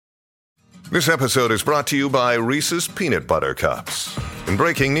This episode is brought to you by Reese's Peanut Butter Cups. In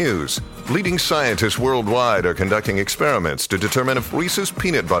breaking news, leading scientists worldwide are conducting experiments to determine if Reese's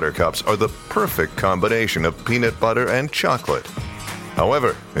Peanut Butter Cups are the perfect combination of peanut butter and chocolate.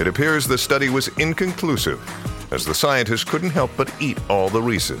 However, it appears the study was inconclusive, as the scientists couldn't help but eat all the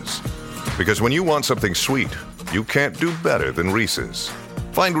Reese's. Because when you want something sweet, you can't do better than Reese's.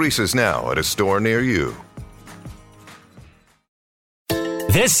 Find Reese's now at a store near you.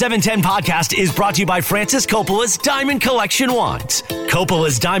 This 710 podcast is brought to you by Francis Coppola's Diamond Collection Wines.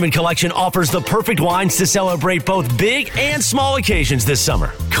 Coppola's Diamond Collection offers the perfect wines to celebrate both big and small occasions this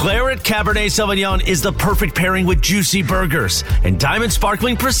summer. Claret Cabernet Sauvignon is the perfect pairing with juicy burgers. And Diamond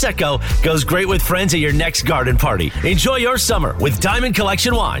Sparkling Prosecco goes great with friends at your next garden party. Enjoy your summer with Diamond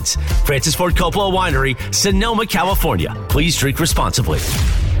Collection Wines. Francis Ford Coppola Winery, Sonoma, California. Please drink responsibly.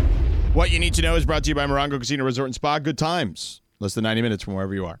 What you need to know is brought to you by Morongo Casino Resort and Spa. Good times. Less than 90 minutes from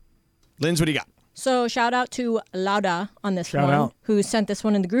wherever you are. Linz, what do you got? So shout out to Lauda on this Shout one, out. who sent this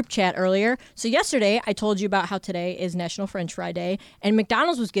one in the group chat earlier. So yesterday, I told you about how today is National French Fry Day, and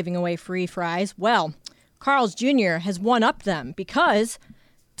McDonald's was giving away free fries. Well, Carl's Jr. has one-upped them because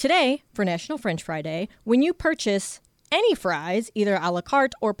today, for National French Fry Day, when you purchase any fries, either a la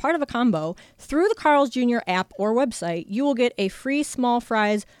carte or part of a combo, through the Carl's Jr. app or website, you will get a free small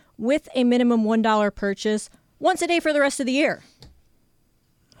fries with a minimum $1 purchase once a day for the rest of the year.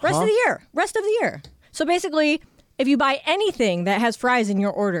 Rest of the year. So basically, if you buy anything that has fries in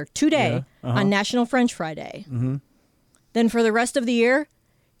your order today on National French Fry Day, then for the rest of the year,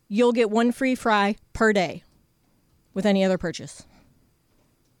 you'll get one free fry per day with any other purchase.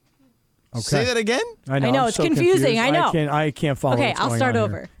 Okay. Say that again? I know, it's confusing. I know. I can't follow. Okay, what's I'll going start on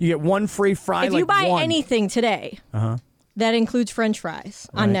over. Here. You get one free fry. If you buy anything today, that includes French fries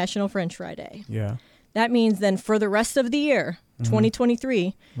on Right. National French Fry Day. Yeah. That means then for the rest of the year,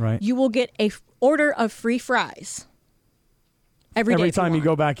 2023, Right. you will get a order of free fries every day. Every if you time you want.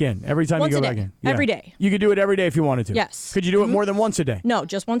 go back in. Every time Once you a go day. back in. Every day. You could do it every day if you wanted to. Yes. Could you do it more than once a day? No,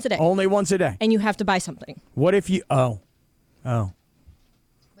 just once a day. Only once a day. And you have to buy something. What if you? Oh.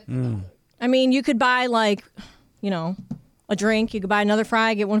 I mean, you could buy a drink. You could buy another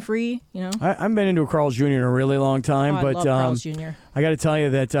fry, get one free. I haven't been into a Carl's Jr. in a really long time, I but love Carl's Jr. I got to tell you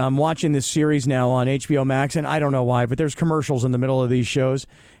that I'm watching this series now on HBO Max, and I don't know why, but there's commercials in the middle of these shows,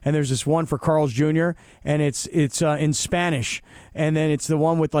 and there's this one for Carl's Jr. and it's in Spanish, and then it's the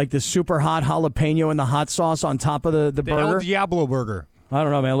one with like the super hot jalapeno and the hot sauce on top of the burger. El Diablo burger. I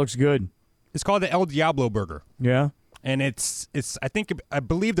don't know, man. It looks good. It's called the El Diablo burger. Yeah. And I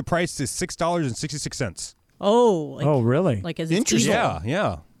believe the price is $6.66. Oh. Really? Like, is it evil?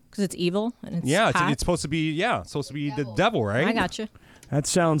 Yeah. Because it's evil and it's Yeah, hot? it's supposed to be the devil, right? I got you. That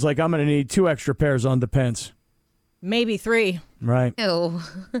sounds like I'm going to need 2 extra pairs on the pants. Maybe 3. Right. Ew.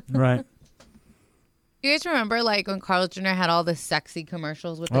 Right. You guys remember like when Carl's Jr. had all the sexy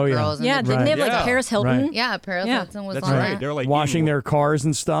commercials with the Oh, yeah. girls? And Yeah, the didn't they have Yeah. like Paris Hilton? Right. Yeah, Paris Yeah. Hilton was That's on right. that. They're like Washing their cars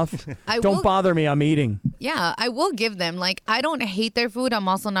and stuff. Don't bother me. I'm eating. Yeah, I will give them. Like, I don't hate their food. I'm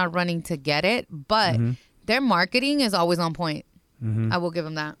also not running to get it, but their marketing is always on point. I will give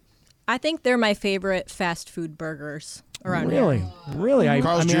them that. I think they're my favorite fast food burgers around Really? here. Really?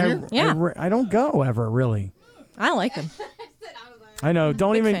 Carl's Jr.? Yeah. I don't go ever, really. I like them. I know.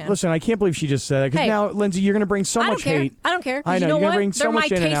 Don't Big even fan. listen. I can't believe she just said that. Because Hey. now, Lindsay, you're going to bring so I don't much care. hate. I don't care. 'cause I know. You know You're what? gonna bring so They're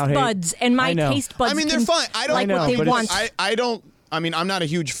much my in and taste out hate. buds, and my I know. taste buds I mean, can they're fine. I don't like know, what they but it's- want. I don't. I mean, I'm not a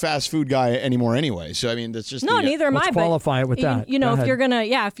huge fast food guy anymore anyway. So, I mean, that's just No, the, neither am Let's I. qualify but it with that. You know, Go if ahead.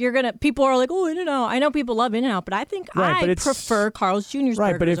 you're gonna, people are like, oh, In-N-Out. I know people love In-N-Out, but I think Right, but I it's- prefer Carl's Jr.'s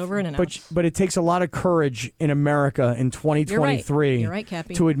Right, burgers over In-N-Out. but it takes a lot of courage in America in 2023 You're right,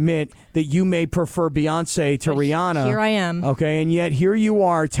 Cappy. to admit that you may prefer Beyonce to Rihanna. Here I am. Okay, and yet here you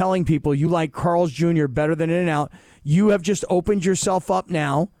are telling people you like Carl's Jr. better than In-N-Out. You have just opened yourself up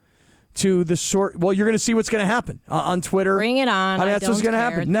now to the sort. Well, you're going to see what's going to happen on Twitter. Bring it on. I mean, I that's what's don't going to care.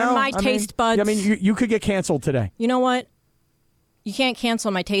 happen. They're No, my I mean- taste buds. I mean, you could get canceled today. You know what? You can't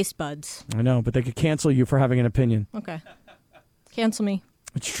cancel my taste buds. I know, but they could cancel you for having an opinion. Okay. Cancel me.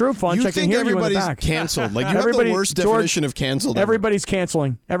 It's true, Funch. You I can think hear you in the everybody's back. canceled? Like, you Everybody- have the worst George, definition of canceled. ever. Everybody's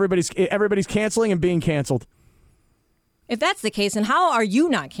canceling. Everybody's canceling and being canceled. If that's the case, then how are you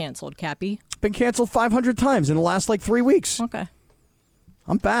not canceled, Cappy? Been canceled 500 times in the last 3 weeks. Okay.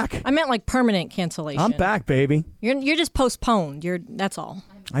 I'm back. I meant like permanent cancellation. I'm back, baby. You're just postponed. That's all.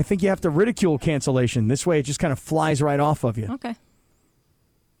 I think you have to ridicule cancellation. This way it just kind of flies right off of you. Okay.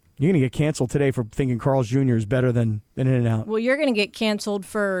 You're going to get canceled today for thinking Carl's Jr. is better than In-N-Out. Well, you're going to get canceled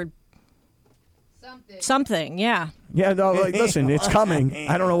for something. Yeah. Yeah, no, listen, it's coming.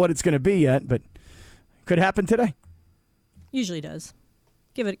 I don't know what it's going to be yet, but could happen today. Usually does.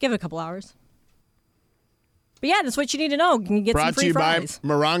 Give it a couple hours. But yeah, that's what you need to know. You can get Brought some to free you fries. by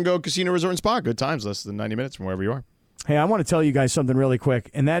Morongo Casino Resort and Spa. Good times, less than 90 minutes from wherever you are. Hey, I want to tell you guys something really quick,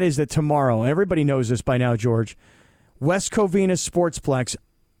 and that is that tomorrow, everybody knows this by now, George, West Covina Sportsplex,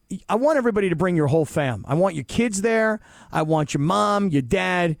 I want everybody to bring your whole fam. I want your kids there. I want your mom, your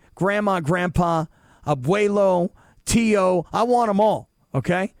dad, grandma, grandpa, abuelo, Tio. I want them all,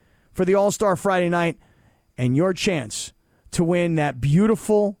 okay, for the All-Star Friday night, and your chance to win that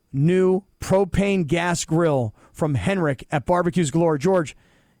beautiful new propane gas grill from Henrik at Barbecues Galore. George,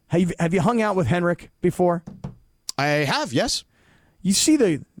 have you hung out with Henrik before? I have, yes. You see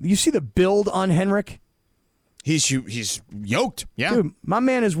the build on Henrik? He's yoked. Yeah. Dude, my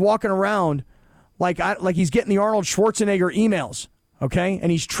man is walking around like he's getting the Arnold Schwarzenegger emails, okay?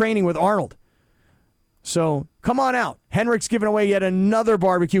 And he's training with Arnold. So come on out. Henrik's giving away yet another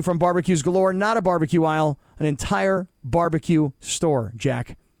barbecue from Barbecues Galore. Not a barbecue aisle, an entire barbecue store,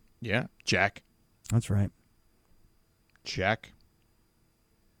 Jack. Yeah, Jack. That's right. Jack.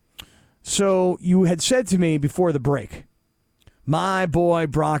 So you had said to me before the break, my boy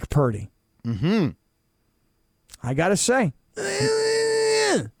Brock Purdy. Mm-hmm. I got to say,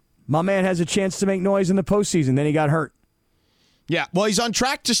 my man has a chance to make noise in the postseason. Then he got hurt. Yeah, well, he's on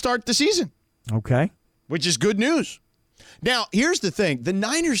track to start the season. Okay. Which is good news. Now, here's the thing. The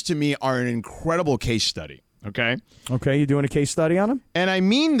Niners, to me, are an incredible case study, okay? Okay, you doing a case study on him? And I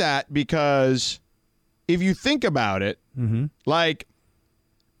mean that because if you think about it, like,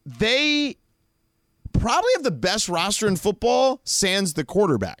 they probably have the best roster in football, sans the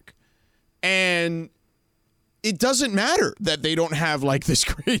quarterback. And it doesn't matter that they don't have, like, this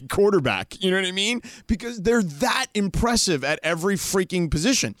great quarterback. You know what I mean? Because they're that impressive at every freaking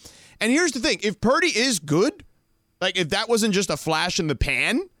position. And here's the thing. If Purdy is good, like, if that wasn't just a flash in the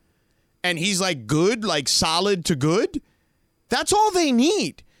pan, and he's, like, good, like, solid to good, that's all they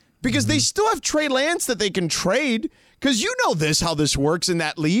need. Because they still have Trey Lance that they can trade. Because you know how this works in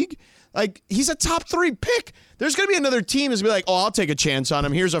that league. Like, he's a top 3 pick. There's going to be another team that's going to be like, oh, I'll take a chance on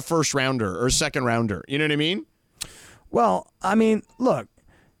him. Here's a first rounder or a second rounder. You know what I mean? Well, I mean, look,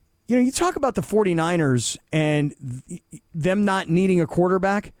 you talk about the 49ers and them not needing a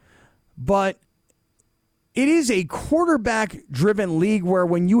quarterback, but it is a quarterback-driven league where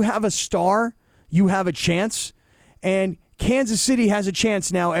when you have a star, you have a chance, and Kansas City has a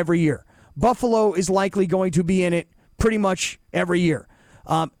chance now every year. Buffalo is likely going to be in it pretty much every year.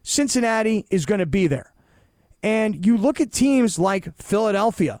 Cincinnati is going to be there. And you look at teams like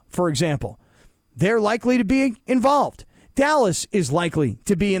Philadelphia, for example. They're likely to be involved. Dallas is likely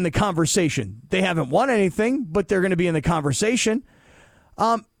to be in the conversation. They haven't won anything, but they're going to be in the conversation.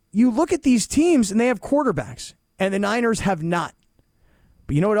 You look at these teams, and they have quarterbacks, and the Niners have not.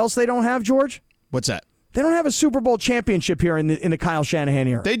 But you know what else they don't have, George? What's that? They don't have a Super Bowl championship here in the Kyle Shanahan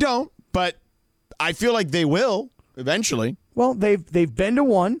era. They don't, but I feel like they will eventually. Well, they've been to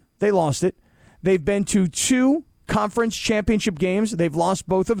one. They lost it. They've been to 2 conference championship games. They've lost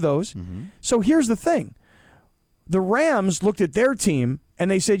both of those. So here's the thing. The Rams looked at their team, and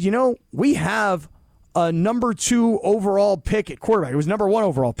they said, we have a number 2 overall pick at quarterback. It was number 1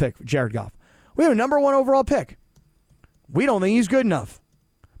 overall pick, Jared Goff. We have a number 1 overall pick. We don't think he's good enough,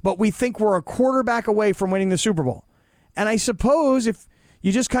 but we think we're a quarterback away from winning the Super Bowl. And I suppose if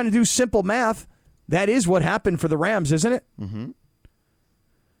you just kind of do simple math, that is what happened for the Rams, isn't it? Mm-hmm.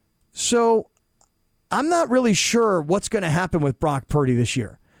 So I'm not really sure what's going to happen with Brock Purdy this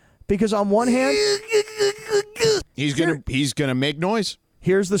year. Because on one hand, he's gonna make noise.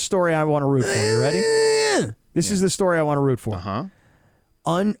 Here's the story I want to root for. You ready? This is the story I want to root for.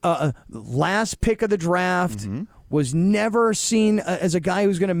 Last pick of the draft, was never seen as a guy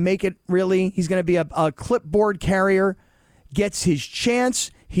who's going to make it, really. He's going to be a clipboard carrier, gets his chance.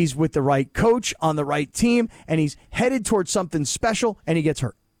 He's with the right coach on the right team, and he's headed towards something special, and he gets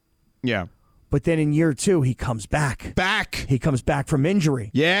hurt. Yeah. But then in year 2, he comes back. He comes back from injury.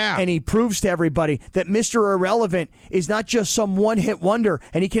 Yeah. And he proves to everybody that Mr. Irrelevant is not just some one-hit wonder,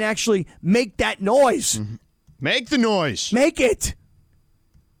 and he can actually make that noise. Make the noise. Make it.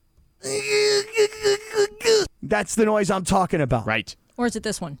 That's the noise I'm talking about. Right. Or is it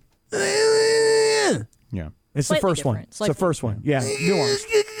this one? Yeah. It's Slightly the first one. different. It's the first one. Yeah, nuanced.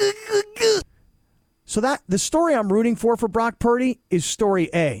 So the story I'm rooting for Brock Purdy is story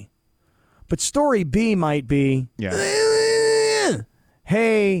A. But story B might be,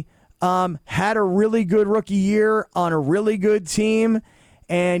 hey, had a really good rookie year on a really good team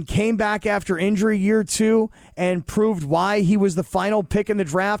and came back after injury year 2 and proved why he was the final pick in the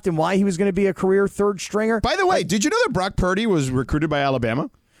draft and why he was going to be a career third stringer. By the way, did you know that Brock Purdy was recruited by Alabama?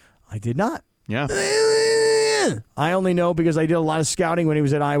 I did not. Yeah. I only know because I did a lot of scouting when he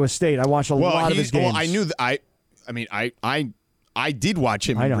was at Iowa State. I watched a lot of his games. Well, I knew that. mean, I did watch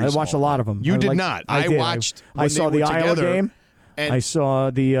him. I know. I watched a lot of them. You did not. I watched. I saw the Iowa game. And I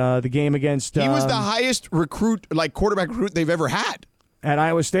saw the game against. He was the highest quarterback recruit they've ever had at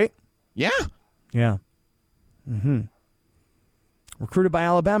Iowa State. Yeah. Yeah. Recruited by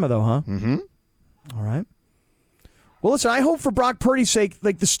Alabama, though, huh? All right. Well, listen, I hope for Brock Purdy's sake,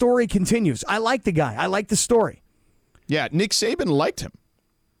 like, the story continues. I like the guy. I like the story. Yeah, Nick Saban liked him.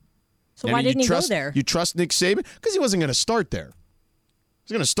 So why didn't he go there? You trust Nick Saban? Because he wasn't going to start there. He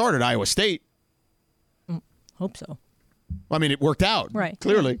was going to start at Iowa State. Hope so. Well, I mean, it worked out. Right.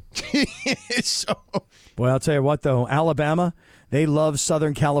 Clearly. Well, I'll tell you what, though. Alabama, they love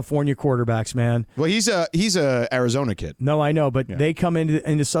Southern California quarterbacks, man. Well, he's a Arizona kid. No, I know, but they come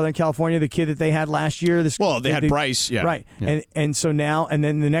into Southern California. The kid that they had last year. They had Bryce, yeah. Right. Yeah. And so now, and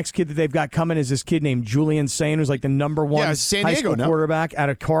then the next kid that they've got coming is this kid named Julian Sain, who's like the number one San high Diego school quarterback out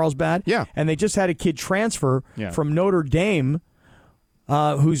of Carlsbad. Yeah. And they just had a kid transfer from Notre Dame.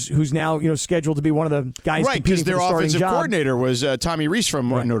 Who's now scheduled to be one of the guys competing for the starting job. Right, because their offensive coordinator was Tommy Rees from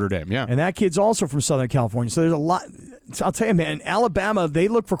Notre Dame. Yeah, and that kid's also from Southern California. So there's a lot. I'll tell you, man, Alabama, they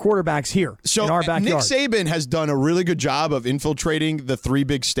look for quarterbacks here in our backyard. Nick Saban has done a really good job of infiltrating the three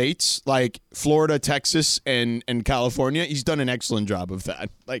big states like Florida, Texas, and California. He's done an excellent job of that.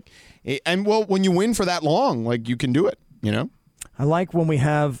 When you win for that long, you can do it. I like when we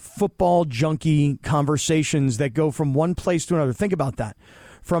have football junkie conversations that go from one place to another. Think about that.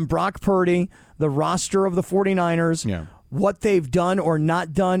 From Brock Purdy, the roster of the 49ers, what they've done or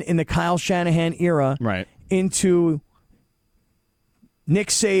not done in the Kyle Shanahan era, into Nick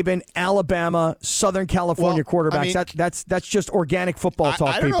Saban, Alabama, Southern California quarterbacks. I mean, that's just organic football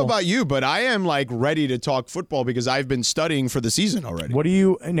talk, I don't know about you, but I am ready to talk football because I've been studying for the season already. What are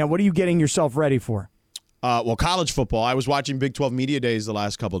you getting yourself ready for? College football. I was watching Big 12 Media Days the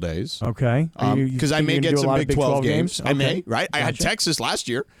last couple days. Okay. Because I may get some Big 12 games. Okay. I may, right? Gotcha. I had Texas last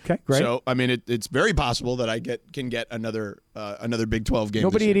year. Okay, great. So, I mean, it's very possible that I can get another Big 12 game.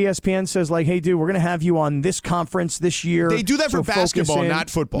 Nobody at ESPN says, hey, dude, we're going to have you on this conference this year. They do that for basketball, not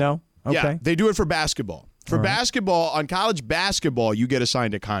football. No? Okay. Yeah, they do it for basketball. For basketball, on college basketball, you get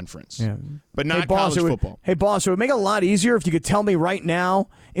assigned a conference. Yeah. But not college football. Hey, boss, it would make it a lot easier if you could tell me right now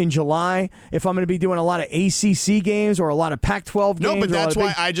in July if I'm going to be doing a lot of ACC games or a lot of Pac-12 games. No, but that's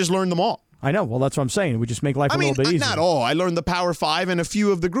why I just learned them all. I know. Well, that's what I'm saying. It would just make life a little bit easier. Not all. I learned the Power 5 and a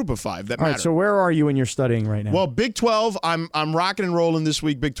few of the Group of 5 that matter. All right, so where are you in your studying right now? Well, Big 12, I'm rocking and rolling this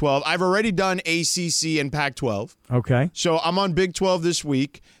week, Big 12. I've already done ACC and Pac-12. Okay. So I'm on Big 12 this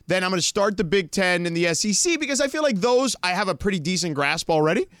week. Then I'm going to start the Big 10 and the SEC because I feel like those I have a pretty decent grasp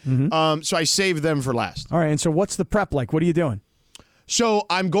already. Mm-hmm. So I saved them for last. All right, and so what's the prep like? What are you doing? So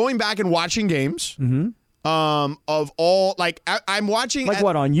I'm going back and watching games. Mm-hmm. Of all, I'm watching.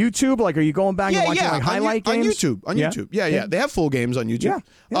 What, on YouTube? Are you going back and watching highlight games? On YouTube. Yeah. They have full games on YouTube.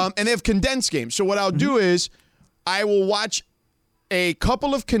 Yeah. And they have condensed games. So what I'll do is I will watch a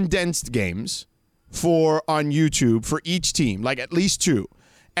couple of condensed games on YouTube for each team, at least 2.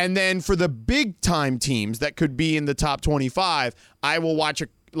 And then for the big time teams that could be in the top 25, I will watch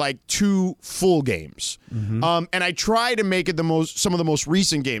 2 full games. Mm-hmm. And I try to make it some of the most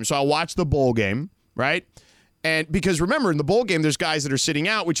recent games. So I'll watch the bowl game. Right? And because remember, in the bowl game, there's guys that are sitting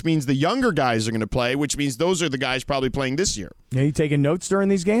out, which means the younger guys are going to play, which means those are the guys probably playing this year. Yeah, you taking notes during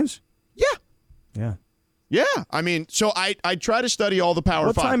these games? Yeah. Yeah. I mean, so I try to study all the Power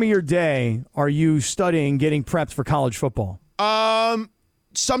 5. What time of your day are you studying, getting prepped for college football?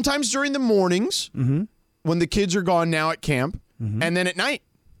 Sometimes during the mornings when the kids are gone now at camp, and then at night.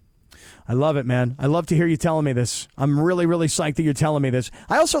 I love it, man. I love to hear you telling me this. I'm really, really psyched that you're telling me this.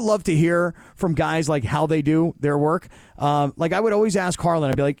 I also love to hear from guys how they do their work. I would always ask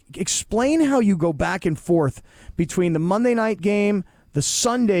Harlan, I'd be like, explain how you go back and forth between the Monday night game, the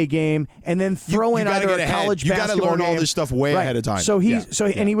Sunday game, and then throw in either a college basketball game. You got to learn all this stuff way ahead of time. So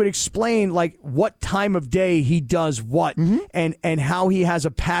and he would explain what time of day he does what, and how he has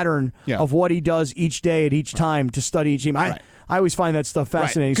a pattern of what he does each day at each time to study each team. I always find that stuff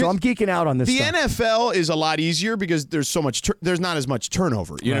fascinating, so I'm geeking out on this stuff. The NFL is a lot easier because there's so much. There's not as much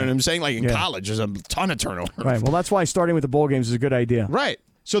turnover. You know what I'm saying? In college, there's a ton of turnover. Right. Well, that's why starting with the bowl games is a good idea. Right.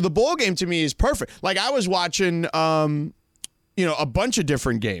 So the bowl game to me is perfect. I was watching, a bunch of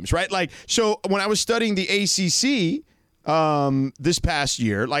different games. Right. So when I was studying the ACC this past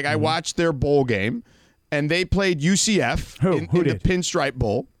year, I watched their bowl game, and they played UCF in the Pinstripe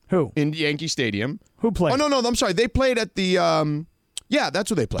Bowl. Who? In Yankee Stadium. Who played? Oh, no, I'm sorry. They played at the, that's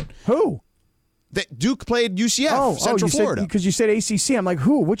who they played. Who? Duke played UCF, Central Florida. Because you said ACC. I'm like,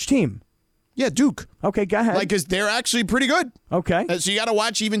 who? Which team? Yeah, Duke. Okay, go ahead. Because they're actually pretty good. Okay. So you got to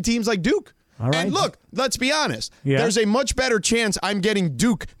watch even teams like Duke. All right. And look, let's be honest. Yeah. There's a much better chance I'm getting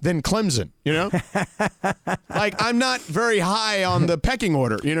Duke than Clemson, you know? Like, I'm not very high on the pecking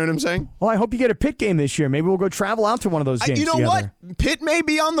order. You know what I'm saying? Well, I hope you get a Pitt game this year. Maybe we'll go travel out to one of those games You know together. what? Pitt may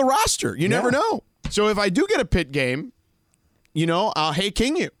be on the roster. You never know. So if I do get a Pitt game, you know, I'll hey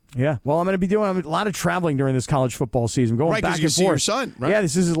king you. Yeah. Well, I'm going to be doing a lot of traveling during this college football season, going Right, 'cause back you and see forth. your son, right? Yeah,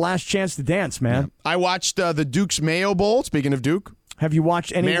 this is his last chance to dance, man. I watched the Duke's Mayo Bowl, speaking of Duke. Have you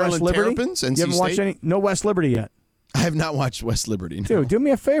watched any Maryland West Liberty? Terrapins, You NC haven't watched State? any? No West Liberty yet. I have not watched West Liberty. No. Dude, do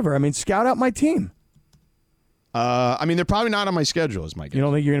me a favor. I mean, scout out my team. I mean, they're probably not on my schedule, is my guess. You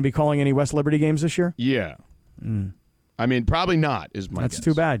don't think you're going to be calling any West Liberty games this year? Yeah. I mean, probably not, is my That's guess.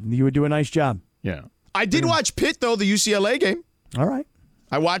 too bad. You would do a nice job. Yeah. I did watch Pitt, though, the UCLA game. All right.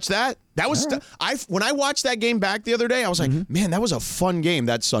 I watched that. That was when I watched that game back the other day, I was like, man, that was a fun game,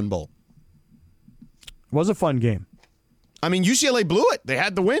 that Sun Bowl. It was a fun game. I mean, UCLA blew it. They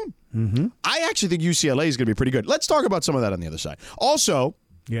had the win. Mm-hmm. I actually think UCLA is going to be pretty good. Let's talk about some of that on the other side. Also,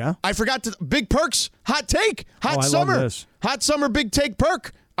 Yeah. I forgot to Big Perks, hot take, hot I love summer, this. hot summer, big take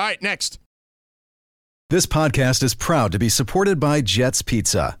perk. All right, next. This podcast is proud to be supported by Jets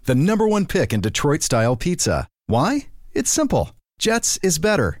Pizza, the #1 pick in Detroit-style pizza. Why? It's simple. Jets is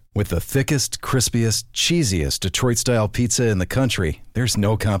better. With the thickest, crispiest, cheesiest Detroit-style pizza in the country, there's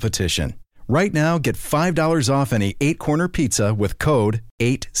no competition. Right now, get $5 off any 8-corner pizza with code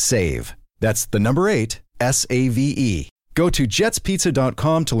 8SAVE. That's the number 8, S-A-V-E. Go to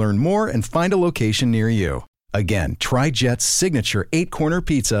jetspizza.com to learn more and find a location near you. Again, try Jet's signature 8-corner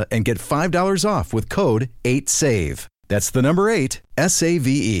pizza and get $5 off with code 8SAVE. That's the number 8,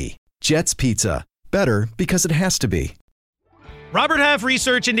 S-A-V-E. Jet's Pizza. Better because it has to be. Robert Half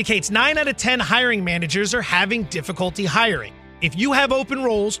research indicates 9 out of 10 hiring managers are having difficulty hiring. If you have open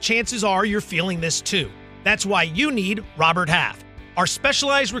roles, chances are you're feeling this too. That's why you need Robert Half. Our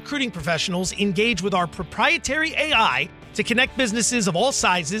specialized recruiting professionals engage with our proprietary AI to connect businesses of all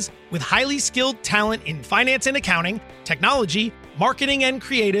sizes with highly skilled talent in finance and accounting, technology, marketing and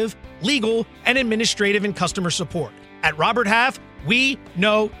creative, legal, and administrative and customer support. At Robert Half, we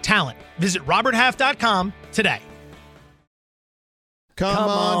know talent. Visit roberthalf.com today. Come Come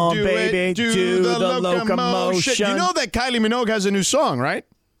on, do baby, it, do the locomotion. You know that Kylie Minogue has a new song, right?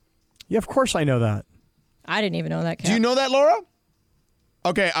 Yeah, of course I know that. I didn't even know that. Cap. Do you know that, Laura?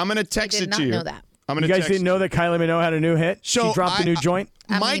 Okay, I'm going to text did it not to you. know that. I'm You going to guys text didn't know that Kylie Minogue had a new hit? So She dropped a new joint?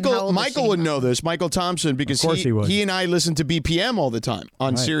 I mean, how Michael old is Michael she? would know this, Michael Thompson, because Of course he would. he and I listen to BPM all the time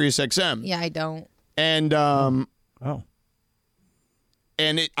on Sirius XM. Yeah, I don't. And Oh.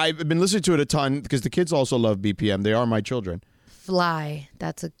 I've been listening to it a ton because the kids also love BPM. They are my children. Fly.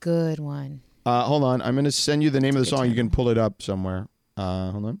 That's a good one. Hold on. I'm going to send you the name of the song. You can pull it up somewhere.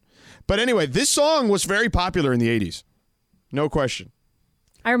 Hold on. But anyway, this song was very popular in the 80s. No question.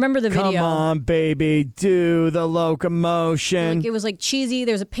 I remember the Come video. on, baby, do the locomotion. Like, it was like cheesy.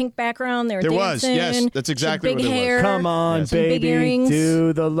 There was a pink background. They were There was, dancing. yes. That's She had exactly big what it was. hair. Come on, Some big baby, earrings.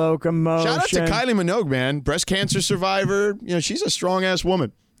 do the locomotion. Shout out to Kylie Minogue, man. Breast cancer survivor. You know, she's a strong-ass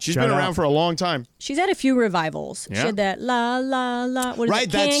woman. She's Shout been out. around for a long time. She's had a few revivals. Yeah. She had that la la la. What is Right,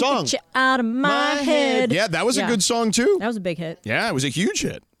 it? that Can't song. Get you out of my head. Yeah, that was a Yeah. good song, too. That was a big hit. Yeah, it was a huge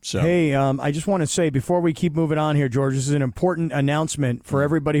hit. So Hey, I just want to say before we keep moving on here, George, this is an important announcement for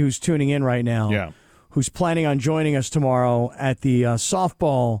everybody who's tuning in right now. Yeah. Who's planning on joining us tomorrow at the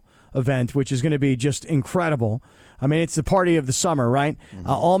softball event, which is going to be just incredible. I mean, it's the party of the summer, right?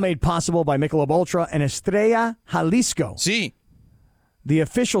 All made possible by Michelob Ultra and Estrella Jalisco, See, the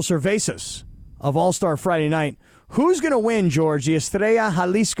official cervezas of All-Star Friday night. Who's going to win, George? The Estrella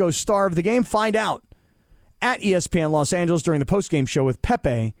Jalisco star of the game? Find out at ESPN Los Angeles during the postgame show with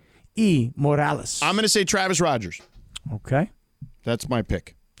Pepe E. Morales. I'm going to say Travis Rogers. Okay. That's my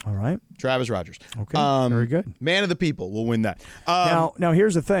pick. All right. Travis Rogers. Okay. Very good. Man of the people will win that. Now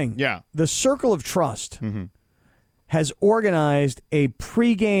here's the thing. Yeah. The Circle of Trust has organized a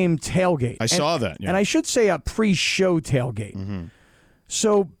pregame tailgate. I saw that, yeah. And I should say a pre-show tailgate.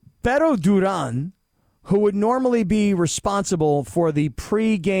 So Beto Duran, who would normally be responsible for the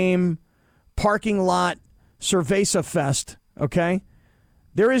pregame parking lot Cerveza Fest, okay?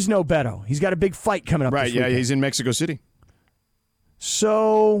 There is no Beto. He's got a big fight coming up Right, this yeah, weekend. he's in Mexico City.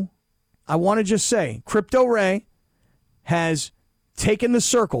 So I want to just say, Crypto Ray has taken the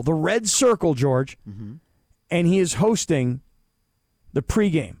circle, the red circle, George, and he is hosting the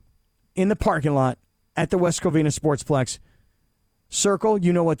pregame in the parking lot at the West Covina Sportsplex. Circle,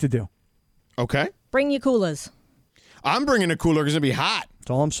 you know what to do. Okay. Bring your coolers. I'm bringing a cooler because it's going to be hot. That's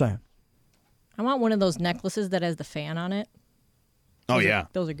all I'm saying. I want one of those necklaces that has the fan on it. Oh, yeah.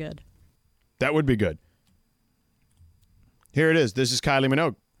 Those are good. That would be good. Here it is. This is Kylie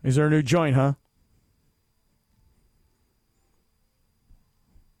Minogue. Is there a new joint, huh?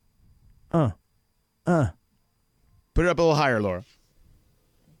 Put it up a little higher, Laura.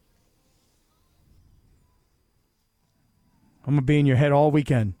 I'm going to be in your head all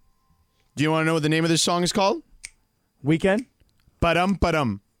weekend. Do you want to know what the name of this song is called? Weekend? Ba-dum,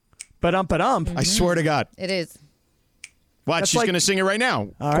 ba-dum. Ba-dum, ba-dum. I swear to God. It is. Watch, That's she's like- going to sing it right now.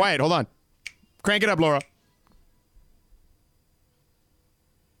 All right. Quiet, hold on. Crank it up, Laura.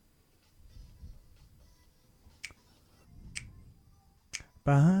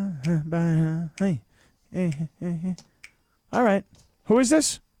 All right. Who is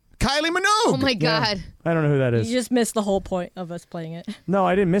this? Kylie Minogue. Oh my God. I don't know who that is. You just missed the whole point of us playing it. No,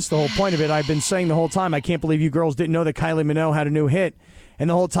 I didn't miss the whole point of it. I've been saying the whole time, I can't believe you girls didn't know that Kylie Minogue had a new hit. And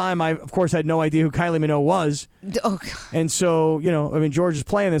the whole time, I, of course, had no idea who Kylie Minogue was. Oh, God. And so, George is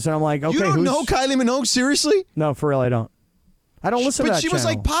playing this, and I'm like, okay, You don't who's... know Kylie Minogue? Seriously? No, for real, I don't. I don't listen to But that she was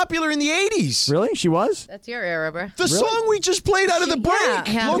channel. like popular in the 80s. Really? She was? That's your era, bro. The song we just played out of the break.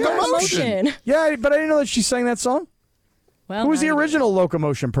 Yeah. Locomotion. Yeah, but I didn't know that she sang that song. Well, Who was the now you do. original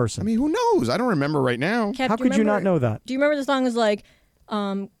Locomotion person? I mean, who knows? I don't remember right now. Cap, How do you could you not remember- know that? Do you remember the song is like,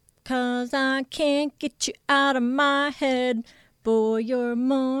 'cause I can't get you out of my head. Boy, you're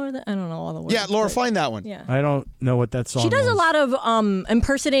more than... I don't know all the words. Yeah, Laura, but- find that one. Yeah. I don't know what that song She does was. a lot of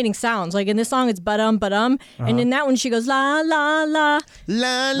impersonating sounds. Like in this song, it's ba-dum, ba-dum. And in that one, she goes la, la, la.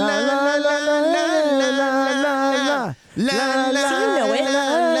 La, la, la, la, la, la, la, la, la, So you know it.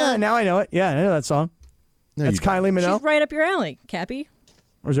 la. Now I know it. Yeah, I know that song. No, That's you don't. Kylie Minogue? She's right up your alley, Cappy.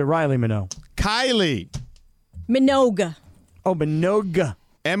 Or is it Riley Minogue? Kylie. Minogue. Oh, Minogue.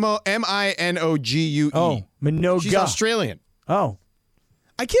 Minogue. Oh, Minogue. She's Australian. Oh,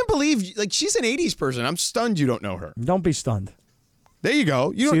 I can't believe, she's an 80s person. I'm stunned you don't know her. don't be stunned. There you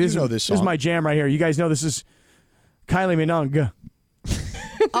go. You See, know this song. This is my jam right here. You guys know this is Kylie Minogue.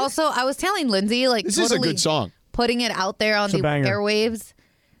 Also, I was telling Lindsay, This is a good song. Putting it out there on It's a the banger. airwaves.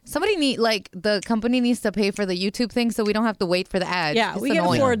 Somebody the company needs to pay for the YouTube thing so we don't have to wait for the ads. Yeah, It's we can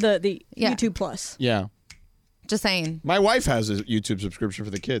annoying. afford the Yeah. YouTube Plus. Yeah. Just saying. My wife has a YouTube subscription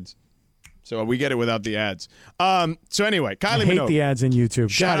for the kids. So we get it without the ads. So anyway, Kylie I hate Minogue. the ads in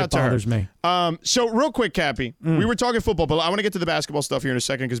YouTube. Shout God, out it to her. bothers me. So real quick, Cappy, we were talking football, but I want to get to the basketball stuff here in a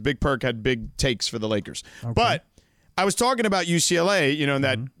second because Big Perk had big takes for the Lakers. But I was talking about UCLA,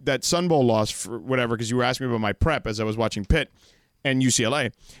 and that Sun Bowl loss for whatever, because you were asking me about my prep as I was watching Pitt and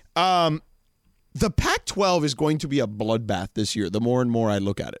UCLA. The Pac-12 is going to be a bloodbath this year. The more and more I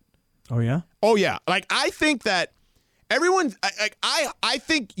look at it. Oh, yeah? Oh yeah, I think that everyone. I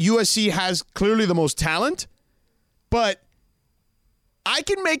think USC has clearly the most talent, but I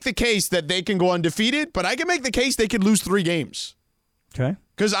can make the case that they can go undefeated. But I can make the case they could lose 3 games Okay.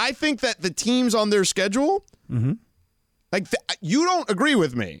 because I think that the teams on their schedule, you don't agree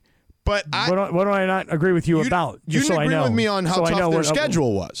with me, but What do I not agree with you about? You Just didn't so I agree know. with me on how So I know tough their what-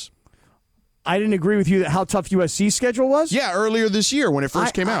 schedule was. I didn't agree with you how tough USC's schedule was? Yeah, earlier this year when it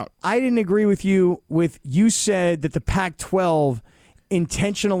first came out. I didn't agree with you you said that the Pac-12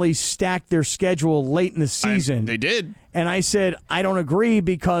 intentionally stacked their schedule late in the season. They did. And I said, I don't agree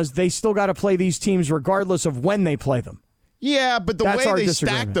because they still got to play these teams regardless of when they play them. Yeah, but the That's way our they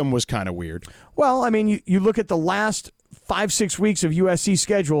disagreement. stacked them was kind of weird. Well, I mean, you look at the last 5-6 weeks of USC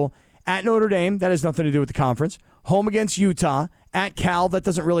schedule at Notre Dame. That has nothing to do with the conference. Home against Utah. At Cal, that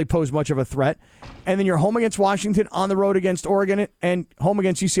doesn't really pose much of a threat. And then you're home against Washington, on the road against Oregon, and home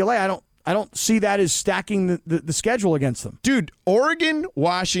against UCLA. I don't see that as stacking the schedule against them. Dude, Oregon,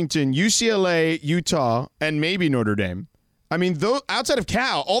 Washington, UCLA, Utah, and maybe Notre Dame. I mean, outside of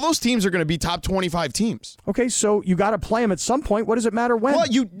Cal, all those teams are going to be top 25 teams. Okay, so you got to play them at some point. What does it matter when? Well,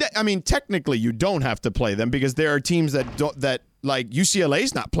 technically, you don't have to play them because there are teams that like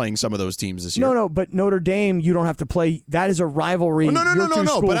UCLA's not playing some of those teams this year. No, but Notre Dame, you don't have to play. That is a rivalry. No. Your two But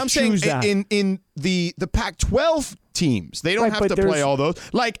schools I'm saying choose that. in the Pac-12 teams, they don't Right, have but to play there's- all those.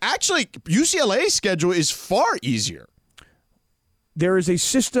 Like, actually, UCLA's schedule is far easier. There is a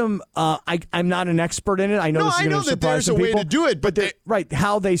system. I'm not an expert in it. I know No, this is I going know to that surprise there's some a way people, to do it, but right,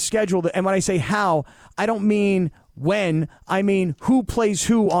 how they schedule it. And when I say how, I don't mean when. I mean who plays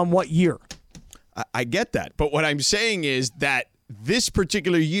who on what year. I get that. But what I'm saying is that this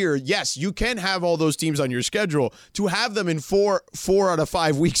particular year, yes, you can have all those teams on your schedule. To have them in four out of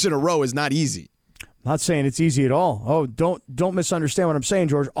 5 weeks in a row is not easy. I'm not saying it's easy at all. Oh, don't misunderstand what I'm saying,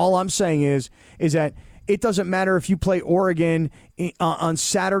 George. All I'm saying is that it doesn't matter if you play Oregon on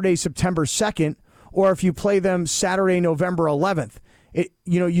Saturday, September 2nd, or if you play them Saturday, November 11th.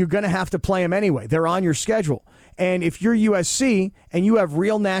 You're going to have to play them anyway. They're on your schedule. And if you're USC and you have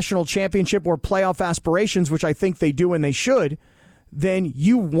real national championship or playoff aspirations, which I think they do and they should, then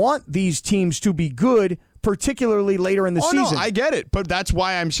you want these teams to be good, particularly later in the season. No, I get it. But that's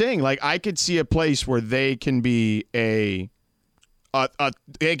why I'm saying, like, I could see a place where they can be they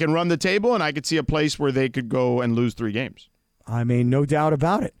can run the table, and I could see a place where they could go and lose 3 games. I mean, no doubt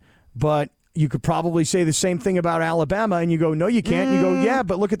about it. But you could probably say the same thing about Alabama, and you go, no, you can't. And you go, yeah,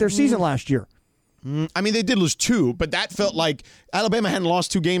 but look at their season last year. I mean, they did lose 2, but that felt like Alabama hadn't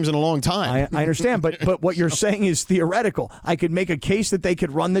lost 2 games in a long time. I understand, but what you're saying is theoretical. I could make a case that they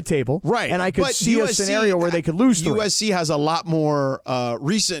could run the table, right? And I could see USC, a scenario where they could lose 3. USC has a lot more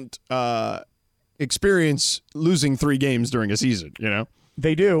recent experience losing 3 games during a season, you know?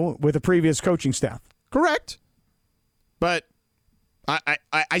 They do, with a previous coaching staff. Correct. But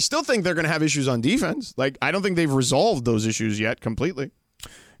I still think they're going to have issues on defense. Like, I don't think they've resolved those issues yet completely.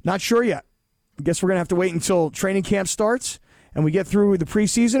 Not sure yet. I guess we're going to have to wait until training camp starts and we get through the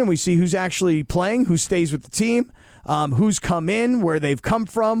preseason and we see who's actually playing, who stays with the team, who's come in, where they've come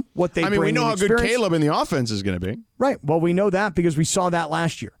from, what they bring. I mean, we know how good Caleb in the offense is going to be. Right. Well, we know that because we saw that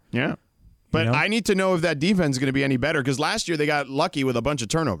last year. Yeah. But I need to know if that defense is going to be any better because last year they got lucky with a bunch of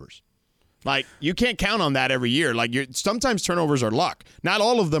turnovers. Like, you can't count on that every year. Like, sometimes turnovers are luck. Not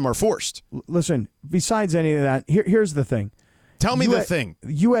all of them are forced. Listen, besides any of that, here's the thing. Tell me the thing.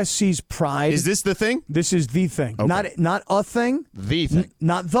 USC's pride. Is this the thing? This is the thing. Okay. Not a thing. The thing.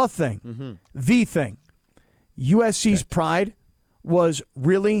 Not the thing. Mm-hmm. The thing. USC's pride was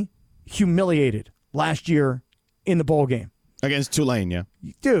really humiliated last year in the bowl game. Against Tulane, yeah.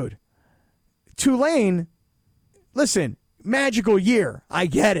 Dude, Tulane, listen, magical year. I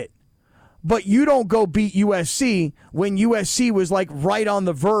get it. But you don't go beat USC when USC was like right on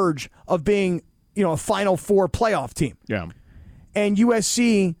the verge of being, a Final Four playoff team. Yeah. And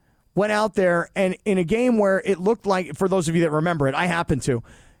USC went out there and in a game where it looked like, for those of you that remember it, I happen to,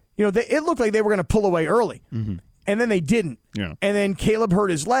 it looked like they were going to pull away early. Mm-hmm. And then they didn't. Yeah. And then Caleb hurt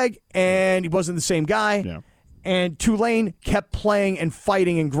his leg and he wasn't the same guy. Yeah. And Tulane kept playing and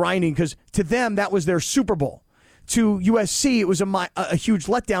fighting and grinding because to them, that was their Super Bowl. To USC, it was a huge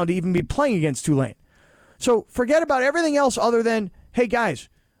letdown to even be playing against Tulane. So forget about everything else other than, hey, guys,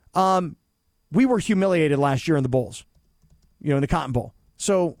 we were humiliated last year in the bowls, in the Cotton Bowl.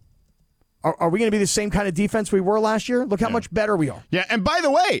 So are we going to be the same kind of defense we were last year? Look how much better we are. Yeah, and by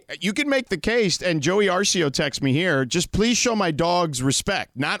the way, you can make the case, and Joey Arcio texts me here, just please show my dogs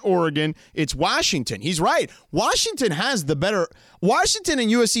respect. Not Oregon, it's Washington. He's right. Washington has the better – Washington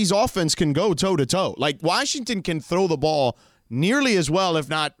and USC's offense can go toe-to-toe. Like, Washington can throw the ball nearly as well, if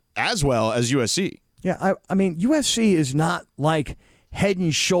not as well, as USC. Yeah, I mean, USC is not like head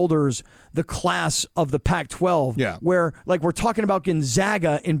and shoulders the class of the Pac-12, where like we're talking about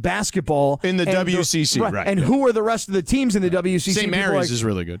Gonzaga in basketball in the WCC, right? And who are the rest of the teams in the WCC? St. Mary's is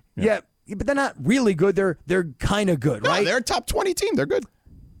really good. Yeah, but they're not really good. They're kind of good, right? They're a top 20 team. They're good.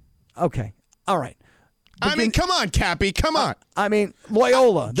 Okay, all right. But come on, Cappy, come on. I mean,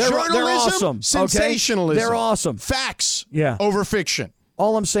 Loyola, they're awesome. Sensationalism, okay? They're awesome. Facts, over fiction.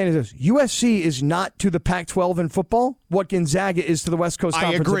 All I'm saying is this. USC is not to the Pac-12 in football what Gonzaga is to the West Coast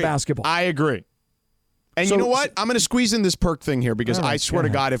Conference in basketball. I agree. And you know what? I'm going to squeeze in this perk thing here because I swear to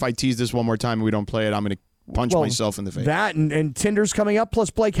God, if I tease this one more time and we don't play it, I'm going to punch myself in the face. That and Tinder's coming up,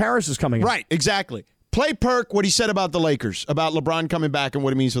 plus Blake Harris is coming up. Right, exactly. Play perk what he said about the Lakers, about LeBron coming back and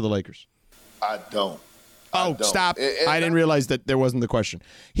what it means for the Lakers. I don't. Stop. I didn't realize that there wasn't the question.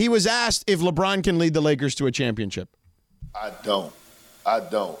 He was asked if LeBron can lead the Lakers to a championship. I don't.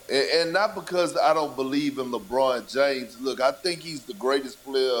 And not because I don't believe in LeBron James. Look, I think he's the greatest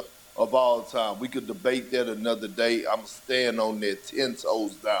player of all time. We could debate that another day. I'm staying on that 10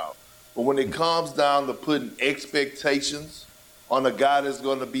 toes down. But when it comes down to putting expectations on a guy that's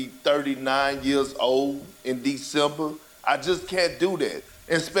going to be 39 years old in December, I just can't do that.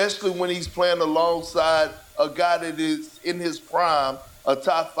 Especially when he's playing alongside a guy that is in his prime, a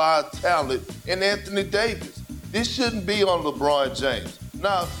top 5 talent, in Anthony Davis. This shouldn't be on LeBron James.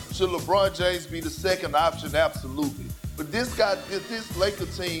 Now, should LeBron James be the second option? Absolutely. But this Laker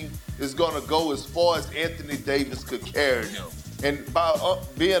team is going to go as far as Anthony Davis could carry them. And by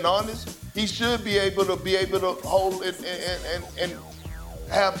being honest, he should be able to hold and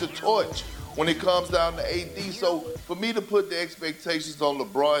have the torch when it comes down to AD. So for me to put the expectations on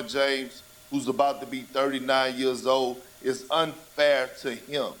LeBron James, who's about to be 39 years old, is unfair to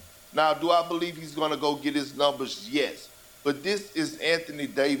him. Now, do I believe he's going to go get his numbers? Yes. But this is Anthony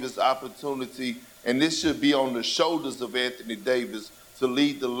Davis' opportunity, and this should be on the shoulders of Anthony Davis to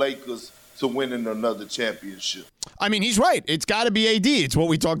lead the Lakers to winning another championship. I mean, he's right. It's got to be AD. It's what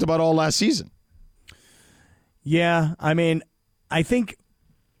we talked about all last season. Yeah, I mean, I think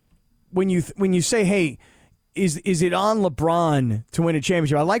when you say, hey, is it on LeBron to win a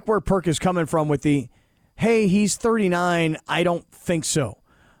championship? I like where Perk is coming from with the, hey, he's 39. I don't think so.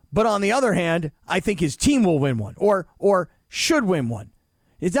 But on the other hand, I think his team will win one or should win one.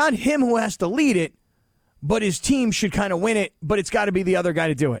 It's not him who has to lead it, but his team should kind of win it, but it's got to be the other guy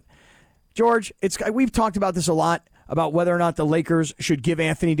to do it. George, we've talked about this a lot, about whether or not the Lakers should give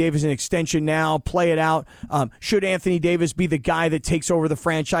Anthony Davis an extension now, play it out. Should Anthony Davis be the guy that takes over the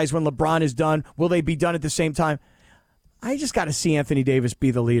franchise when LeBron is done? Will they be done at the same time? I just got to see Anthony Davis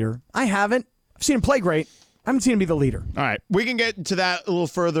be the leader. I haven't. I've seen him play great. I haven't seen him be the leader. All right. We can get to that a little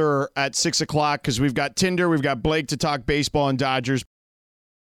further at 6 o'clock because we've got Tinder, we've got Blake to talk baseball and Dodgers.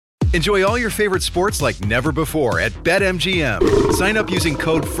 Enjoy all your favorite sports like never before at BetMGM. Sign up using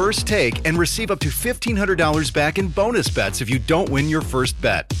code FIRSTTAKE and receive up to $1,500 back in bonus bets if you don't win your first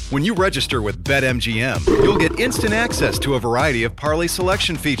bet. When you register with BetMGM, you'll get instant access to a variety of parlay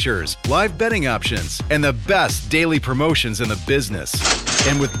selection features, live betting options, and the best daily promotions in the business.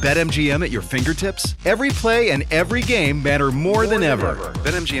 And with BetMGM at your fingertips, every play and every game matter more than ever.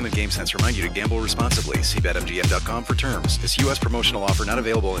 BetMGM and GameSense remind you to gamble responsibly. See BetMGM.com for terms. This U.S. promotional offer not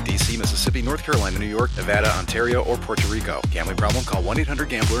available in D.C., Mississippi, North Carolina, New York, Nevada, Ontario, or Puerto Rico. Gambling problem? Call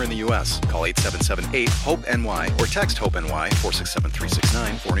 1-800-GAMBLER in the U.S. Call 877-8-HOPE-NY or text HOPE-NY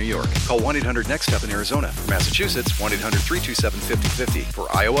 467-369 for New York. Call 1-800-NEXT-STEP in Arizona. For Massachusetts, 1-800-327-5050.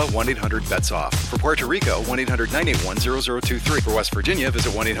 For Iowa, 1-800-BETS-OFF. For Puerto Rico, 1-800-981-0023. For West Virginia,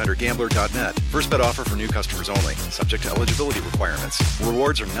 visit 1-800-GAMBLER.net. First bet offer for new customers only. Subject to eligibility requirements.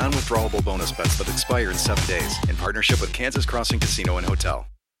 Rewards are non-withdrawable bonus bets that expire in 7 days. In partnership with Kansas Crossing Casino and Hotel.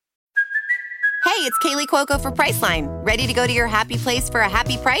 Hey, it's Kaylee Cuoco for Priceline. Ready to go to your happy place for a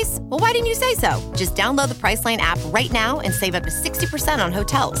happy price? Well, why didn't you say so? Just download the Priceline app right now and save up to 60% on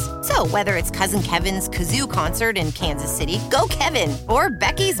hotels. So whether it's Cousin Kevin's Kazoo Concert in Kansas City, go Kevin, or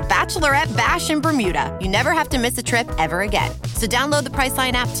Becky's Bachelorette Bash in Bermuda, you never have to miss a trip ever again. So download the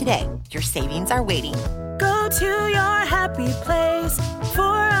Priceline app today. Your savings are waiting. Go to your happy place for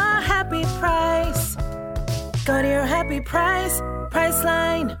a happy price. Go to your happy price,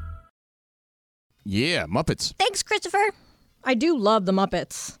 Priceline. Yeah, Muppets. Thanks, Christopher. I do love the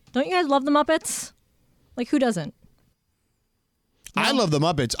Muppets. Don't you guys love the Muppets? Like, who doesn't? No? I love the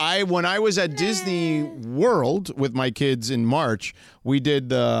Muppets. When I was at Disney World with my kids in March, we did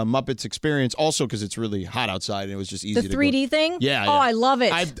the Muppets experience also because it's really hot outside and it was just easy to go. The 3D thing? Yeah. Oh, I love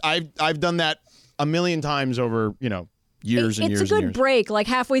it. I've done that a million times over, years and years. It's a good break, like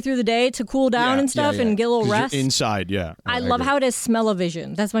halfway through the day to cool down and stuff and get a little rest. You're inside, yeah. I love how it has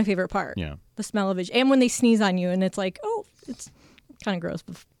smell-o-vision. That's my favorite part. Yeah. The smell-o-vision. And when they sneeze on you and it's like, oh, it's kind of gross.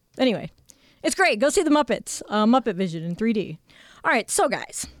 But anyway, it's great. Go see the Muppets. Muppet Vision in 3D. All right, so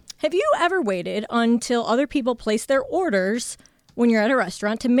guys, have you ever waited until other people place their orders when you're at a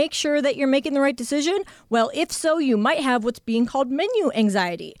restaurant to make sure that you're making the right decision? Well, if so, you might have what's being called menu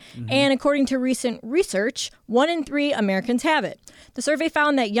anxiety. Mm-hmm. And according to recent research, 1 in 3 Americans have it. The survey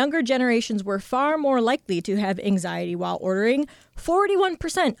found that younger generations were far more likely to have anxiety while ordering.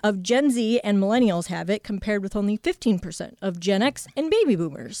 41% of Gen Z and millennials have it, compared with only 15% of Gen X and baby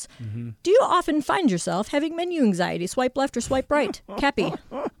boomers. Mm-hmm. Do you often find yourself having menu anxiety? Swipe left or swipe right? Cappy.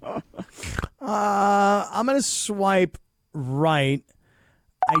 I'm going to swipe right.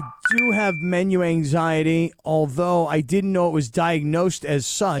 I do have menu anxiety, although I didn't know it was diagnosed as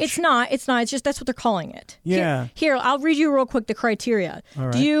such. It's not. It's just that's what they're calling it. Yeah. Here, I'll read you real quick the criteria. All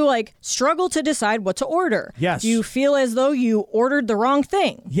right. Do you struggle to decide what to order? Yes. Do you feel as though you ordered the wrong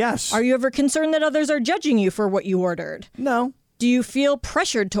thing? Yes. Are you ever concerned that others are judging you for what you ordered? No. Do you feel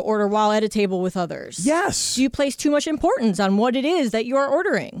pressured to order while at a table with others? Yes. Do you place too much importance on what it is that you are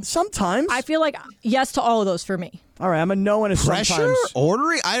ordering? Sometimes. I feel like yes to all of those for me. All right, I'm a no and a pressure sometimes.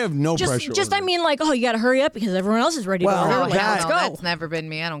 Ordering? I have no pressure. Just I mean, you got to hurry up because everyone else is ready to order. Let's go. That's never been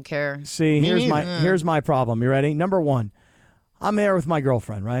me. I don't care. See, here's my problem. You ready? Number one, I'm there with my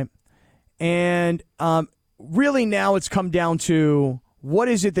girlfriend, right? And really now it's come down to what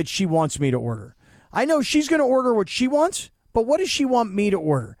is it that she wants me to order. I know she's going to order what she wants, but what does she want me to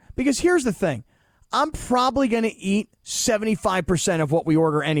order? Because here's the thing. I'm probably going to eat 75% of what we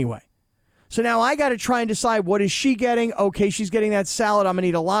order anyway. So now I got to try and decide, what is she getting? Okay, she's getting that salad. I'm going to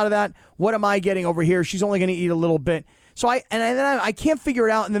eat a lot of that. What am I getting over here? She's only going to eat a little bit. So I can't figure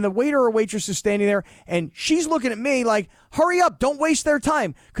it out. And then the waiter or waitress is standing there and she's looking at me like, hurry up, don't waste their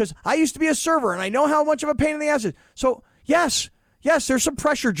time. Because I used to be a server and I know how much of a pain in the ass it is. So yes, there's some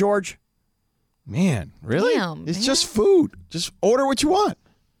pressure, George. Man, really? Damn, it's man. just food. Just order what you want.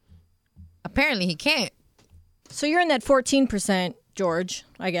 Apparently he can't. So you're in that 14%, George,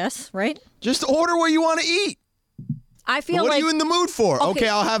 I guess, right? Just order what you want to eat. I feel what like... are you in the mood for? Okay,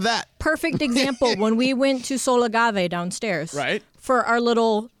 I'll have that. perfect example when we went to Sol Agave downstairs. Right. For our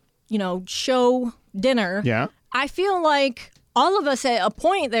little, show dinner. Yeah. I feel like all of us at a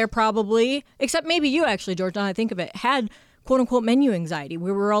point there probably, except maybe you actually, George, now I think of it, had quote-unquote menu anxiety.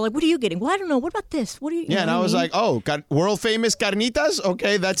 We were all like, what are you getting? Well, I don't know. What about this? What do you Yeah, and I was like, world-famous carnitas?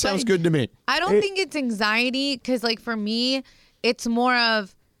 Okay, that sounds good to me. I don't think it's anxiety because, for me, it's more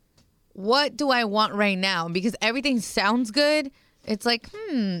of what do I want right now? Because everything sounds good. It's like,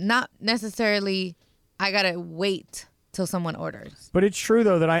 not necessarily I got to wait till someone orders. But it's true,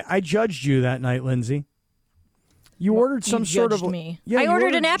 though, that I judged you that night, Lindsay. You ordered some sort of me. Yeah, I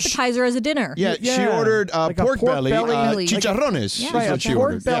ordered an appetizer as a dinner. Yeah, she ordered Like a pork belly, belly. chicharrones. Yeah. is Right, what a she pork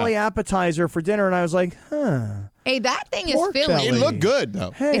ordered. belly Yeah. appetizer for dinner, and I was like, Hey, that thing is Pork filling. It looked good,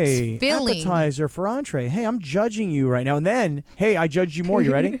 though. hey, It's filling. appetizer for entree. Hey, I'm judging you right now. And then, hey, I judged you more.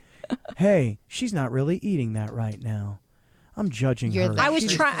 You ready? Hey, she's not really eating that right now. I'm judging her. I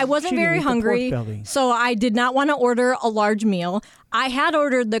was trying. I wasn't She didn't very eat the pork hungry, belly. so I did not want to order a large meal. I had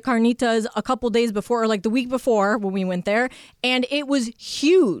ordered the carnitas a couple days before, or like the week before when we went there, and it was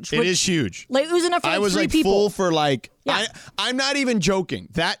huge. It is huge. Like it was enough for I was three like people. full for like. Yeah. I'm not even joking.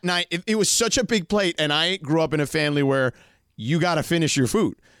 That night, it was such a big plate, and I grew up in a family where you got to finish your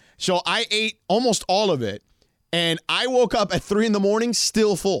food. So I ate almost all of it. And I woke up at 3 a.m.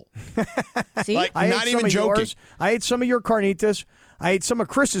 still full. See, Like, I not ate some even of joking. yours. I ate some of your carnitas. I ate some of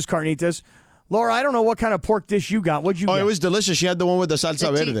Chris's carnitas. Laura, I don't know what kind of pork dish you got. What'd you get? It was delicious. She had the one with the salsa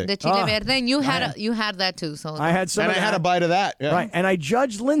verde. The chile verde, and you had that too. So I had some And of I had that. a bite of that. Yeah. Right, and I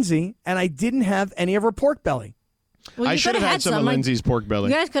judged Lindsay, and I didn't have any of her pork belly. well, I you should coulda have had some of Like, Lindsay's pork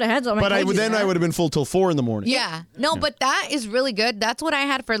belly. You guys could have had some. But told you then that. I would have been full till 4 a.m. Yeah. No, but that is really good. That's what I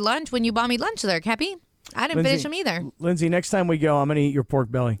had for lunch when you bought me lunch there, Cappy. I didn't finish them either. Lindsay, next time we go, I'm going to eat your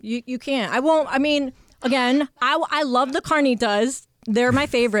pork belly. You can't. I won't. I mean, again, I love the carnitas. They're my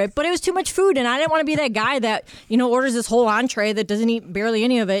favorite, but it was too much food, and I didn't want to be that guy that orders this whole entree that doesn't eat barely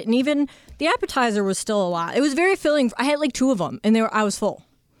any of it, and even the appetizer was still a lot. It was very filling. I had like 2 of them, and I was full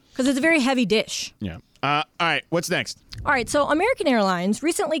because it's a very heavy dish. Yeah. All right. What's next? All right, so American Airlines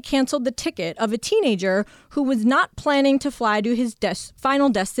recently canceled the ticket of a teenager who was not planning to fly to his final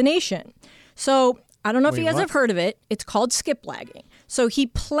destination. So I don't know if you guys have heard of it. It's called skip lagging. So he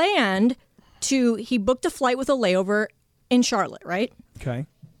booked a flight with a layover in Charlotte, right? Okay.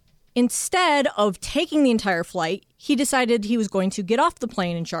 Instead of taking the entire flight, he decided he was going to get off the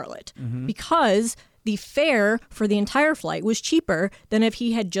plane in Charlotte because the fare for the entire flight was cheaper than if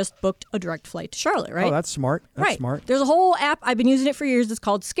he had just booked a direct flight to Charlotte, right? Oh, that's smart. That's right. smart. There's a whole app. I've been using it for years. It's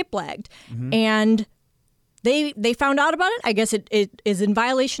called Skip Lagged. And they found out about it. I guess it is in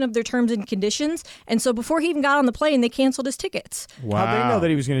violation of their terms and conditions. And so before he even got on the plane, they canceled his tickets. Wow. How'd they know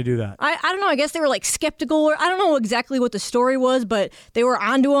that he was going to do that? I don't know. I guess they were like skeptical, or I don't know exactly what the story was, but they were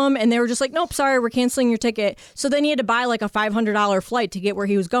onto him and they were just like, nope, sorry, we're canceling your ticket. So then he had to buy like a $500 flight to get where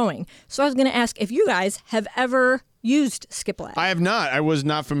he was going. So I was going to ask if you guys have ever used Skip Lag. I have not. I was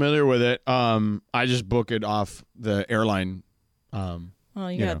not familiar with it. I just book it off the airline. Well,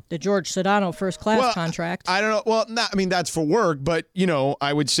 you got the George Sedano first class contract. I don't know. Well, that's for work, but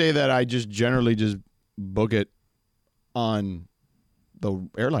I would say that I just generally just book it on the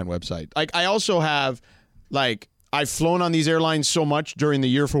airline website. Like I also have, I've flown on these airlines so much during the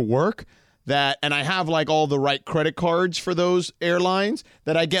year for work and I have all the right credit cards for those airlines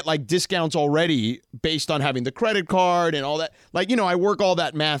that I get discounts already based on having the credit card and all that. I work all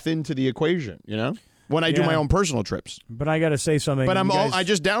that math into the equation, when I do my own personal trips. But I got to say something. But I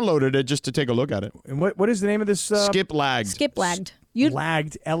just downloaded it just to take a look at it. And what is the name of this? Skip Lagged. Skip Lagged.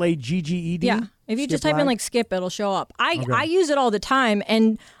 Lagged, Lagged? Yeah. If you just type in skip, it'll show up. I use it all the time,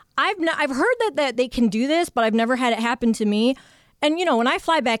 and I've heard that they can do this, but I've never had it happen to me. And when I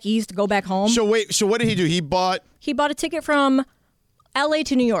fly back east to go back home. So what did he do? He bought a ticket from LA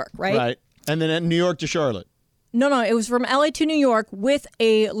to New York, right? Right. And then New York to Charlotte. No, it was from LA to New York with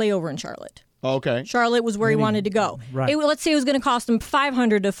a layover in Charlotte. Okay. Charlotte was where he wanted to go. Right. Let's say it was going to cost him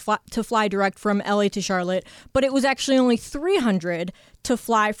 $500 to fly direct from LA to Charlotte, but it was actually only $300 to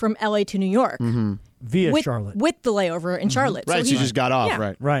fly from LA to New York. Via Charlotte. With the layover in Charlotte. Right, so he just got off,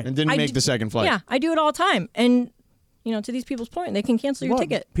 yeah. right. And didn't make the second flight. Yeah, I do it all the time. And, to these people's point, they can cancel your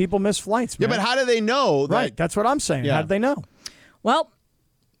ticket. People miss flights, man. Yeah, but how do they know that? Right, that's what I'm saying. Yeah. How do they know? Well,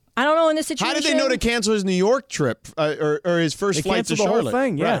 I don't know in this situation. How did they know to cancel his New York trip or his first flight to canceled the Charlotte? whole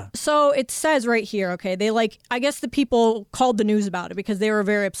thing, yeah. Right. So it says right here, okay, I guess the people called the news about it because they were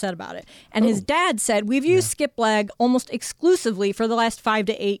very upset about it. And his dad said, we've used Skiplag almost exclusively for the last 5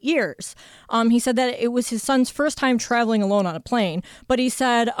 to 8 years. He said that it was his son's first time traveling alone on a plane. But he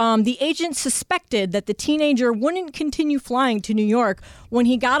said the agent suspected that the teenager wouldn't continue flying to New York when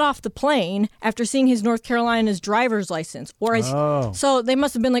he got off the plane after seeing his North Carolina's driver's license. So they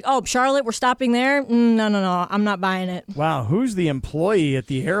must have been like, oh, Charlotte, we're stopping there? No, I'm not buying it. Wow, who's the employee at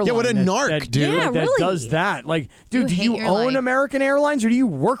the airline? Yeah, what a narc, dude. Yeah, that really. does that. Like, dude, do hate you your own life. American Airlines or do you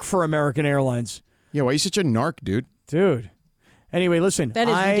work for American Airlines? Yeah, why are you such a narc, dude? Dude. Anyway, listen. That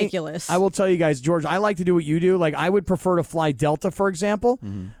is ridiculous. I will tell you guys, George, I like to do what you do. Like, I would prefer to fly Delta, for example.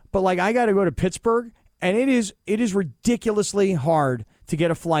 But, like, I got to go to Pittsburgh, and it is ridiculously hard to get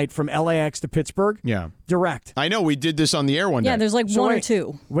a flight from LAX to Pittsburgh. Yeah. Direct. I know. We did this on the air one day. Yeah, there's like So one or wait.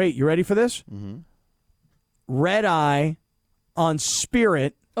 two. Wait, you ready for this? Red Eye on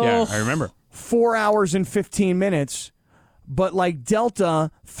Spirit. Yeah, I remember. 4 hours and 15 minutes. But like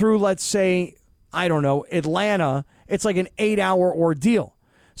Delta through, let's say, I don't know, Atlanta, it's like an 8-hour ordeal.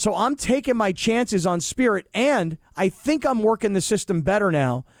 So I'm taking my chances on Spirit, and I think I'm working the system better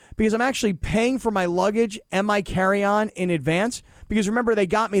now because I'm actually paying for my luggage and my carry-on in advance. Because remember, they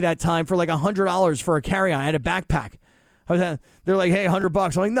got me that time for like $100 for a carry-on. I had a backpack. They're like, hey,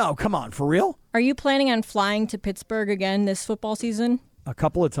 $100. I'm like, no, come on, for real? Are you planning on flying to Pittsburgh again this football season? A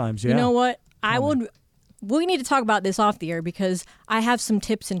couple of times, yeah. You know what? We need to talk about this off the air because I have some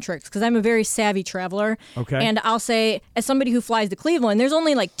tips and tricks because I'm a very savvy traveler. Okay. And I'll say, as somebody who flies to Cleveland, there's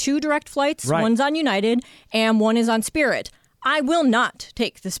only like 2 direct flights. Right. One's on United and one is on Spirit. I will not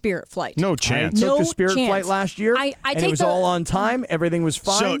take the Spirit flight. No I chance. took the No Spirit chance. flight last year, I and take it was the- all on time. Everything was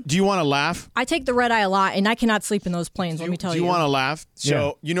fine. So, do you want to laugh? I take the red eye a lot, and I cannot sleep in those planes, let me tell you. Do you want to laugh?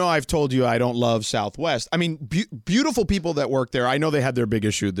 So, you know, I've told you I don't love Southwest. I mean, beautiful people that work there. I know they had their big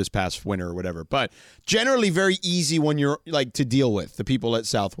issue this past winter or whatever, but generally very easy when you're like to deal with the people at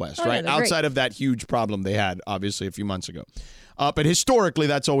Southwest, Oh, yeah, right? they're great. Outside of that huge problem they had, obviously, a few months ago. But historically,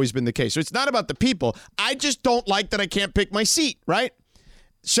 that's always been the case. So it's not about the people. I just don't like that I can't pick my seat, right?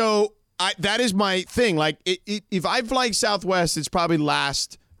 So that is my thing. Like, if I fly Southwest, it's probably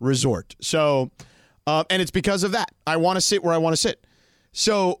last resort. So, and it's because of that. I want to sit where I want to sit.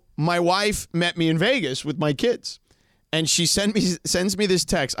 So my wife met me in Vegas with my kids, and she sends me this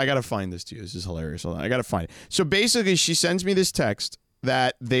text. I got to find this to you. This is hilarious. Hold on. I got to find it. So basically, she sends me this text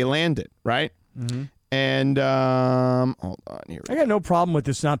that they landed, right? Mm-hmm. And hold on here. I got no problem with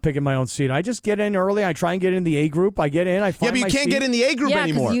this not picking my own seat. I just get in early. I try and get in the A group. I get in. I find Yeah, but you my can't seat. get in the A group Yeah,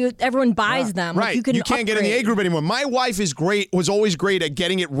 anymore. because everyone buys them. Right. Like, you can't get in the A upgrade. group anymore. My wife was always great at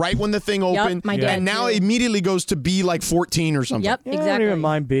getting it right when the thing opened. my dad and now too. immediately goes to B like 14 or something. Yep, Yeah, I don't exactly. even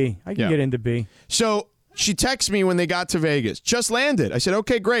mind B. I can Yeah. get into B. So she texts me when they got to Vegas. Just landed. I said,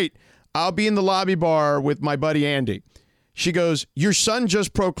 okay, great. I'll be in the lobby bar with my buddy Andy. She goes, your son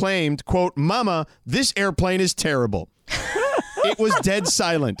just proclaimed, quote, Mama, this airplane is terrible. It was dead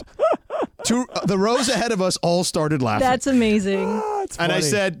silent. The rows ahead of us all started laughing. That's amazing. And I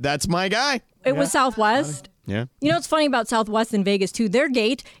said, that's my guy. It was Southwest. Yeah. You know what's funny about Southwest in Vegas, too? Their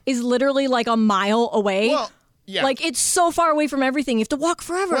gate is literally like a mile away. Well, yeah. Like, it's so far away from everything. You have to walk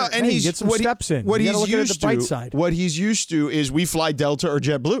forever. Well, and Hey, he's get some what he- steps in. What You gotta he's look at it used the bright to. side. What he's used to is we fly Delta or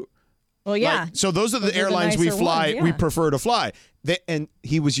JetBlue. Well, yeah. Like, so those are the airlines we nicer fly. ones, We yeah. prefer to fly. And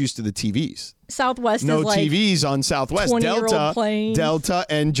he was used to the TVs. Southwest No is like TVs on Southwest. 20-year-old planes. Delta,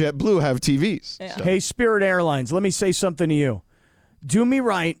 and JetBlue have TVs. Yeah. So- Hey, Spirit Airlines, let me say something to you. Do me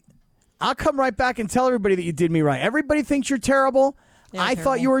right. I'll come right back and tell everybody that you did me right. Everybody thinks you're terrible. Yeah, I terrible.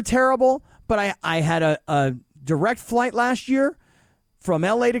 thought you were terrible, but I had a direct flight last year from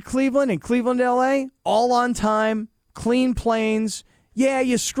L.A. to Cleveland and Cleveland to L.A., all on time, clean planes. Yeah,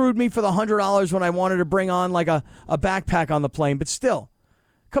 you screwed me for the $100 when I wanted to bring on like a backpack on the plane, but still.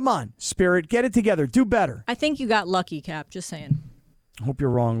 Come on, Spirit, get it together. Do better. I think you got lucky, Cap. Just saying. Hope you're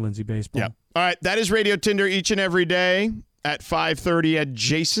wrong, Lindsay Baseball. Yeah. All right. That is Radio Tinder each and every day at 5:30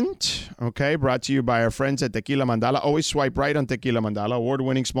 adjacent. Okay. Brought to you by our friends at Tequila Mandala. Always swipe right on Tequila Mandala.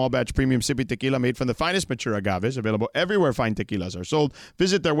 Award-winning small batch premium sippy tequila made from the finest mature agaves. Available everywhere fine tequilas are sold.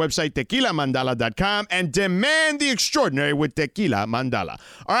 Visit their website, tequilamandala.com, and demand the extraordinary with Tequila Mandala.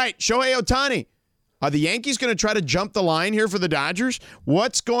 All right. Shohei Ohtani. Are the Yankees going to try to jump the line here for the Dodgers?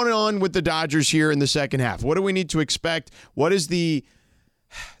 What's going on with the Dodgers here in the second half? What do we need to expect? What is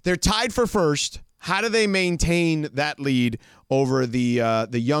they're tied for first. How do they maintain that lead over the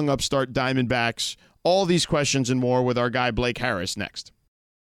young upstart Diamondbacks? All these questions and more with our guy Blake Harris next.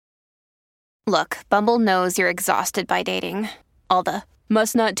 Look, Bumble knows you're exhausted by dating. All the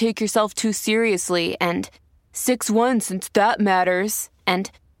must not take yourself too seriously, and 6'1" since that matters,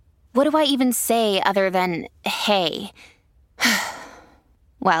 and what do I even say other than, hey?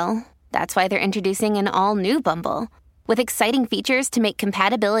 Well, that's why they're introducing an all-new Bumble, with exciting features to make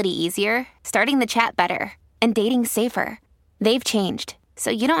compatibility easier, starting the chat better, and dating safer. They've changed, so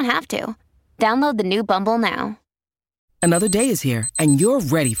you don't have to. Download the new Bumble now. Another day is here, and you're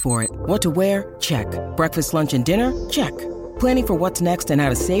ready for it. What to wear? Check. Breakfast, lunch, and dinner? Check. Planning for what's next and how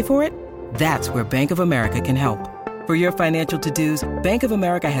to save for it? That's where Bank of America can help. For your financial to-dos, Bank of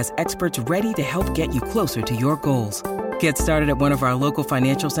America has experts ready to help get you closer to your goals. Get started at one of our local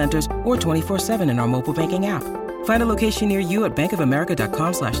financial centers or 24/7 in our mobile banking app. Find a location near you at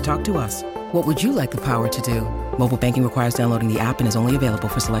bankofamerica.com/talktous. What would you like the power to do? Mobile banking requires downloading the app and is only available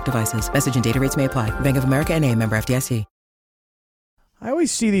for select devices. Message and data rates may apply. Bank of America N.A., member FDIC. I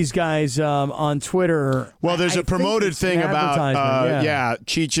always see these guys on Twitter. Well, there's a promoted thing about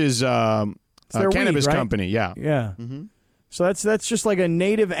Cheech's cannabis weed, right? company. Yeah. Yeah. Mm-hmm. So that's just like a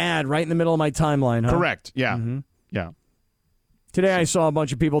native ad right in the middle of my timeline, huh? Correct. Yeah. Mm-hmm. Yeah. Today I saw a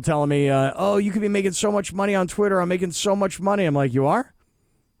bunch of people telling me, oh, you could be making so much money on Twitter. I'm making so much money. I'm like, you are?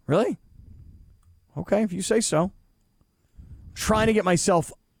 Really? Okay, if you say so. Trying to get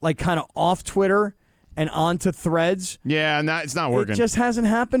myself like kind of off Twitter and onto Threads. Yeah, and it's not working. It just hasn't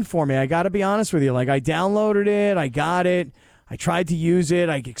happened for me. I got to be honest with you. Like, I downloaded it. I got it. I tried to use it.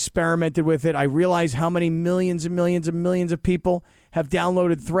 I experimented with it. I realized how many millions and millions and millions of people have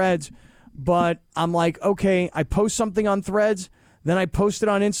downloaded Threads. But I'm like, okay, I post something on Threads, then I post it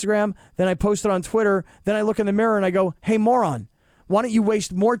on Instagram, then I post it on Twitter, then I look in the mirror and I go, hey, moron, why don't you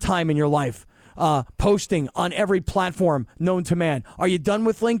waste more time in your life posting on every platform known to man? Are you done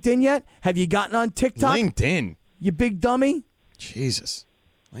with LinkedIn yet? Have you gotten on TikTok? LinkedIn. You big dummy. Jesus.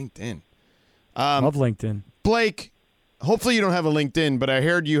 LinkedIn. Love LinkedIn. Blake, hopefully you don't have a LinkedIn, but I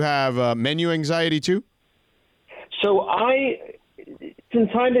heard you have menu anxiety too? So from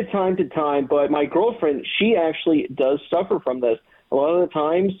time to time, but my girlfriend, she actually does suffer from this. A lot of the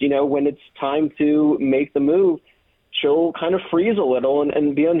times, when it's time to make the move, she'll kind of freeze a little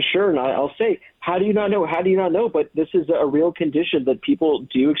and be unsure. And I'll say, how do you not know? How do you not know? But this is a real condition that people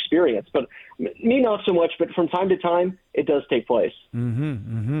do experience. But me, not so much. But from time to time, it does take place. Mm-hmm.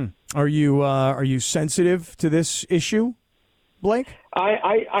 Mm-hmm. Are you sensitive to this issue, Blake?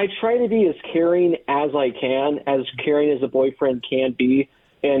 I try to be as caring as I can, as caring as a boyfriend can be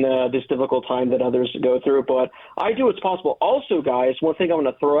in this difficult time that others go through. But I do what's possible. Also, guys, one thing I want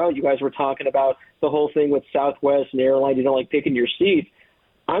to throw out, you guys were talking about the whole thing with Southwest and airline, you don't like picking your seat.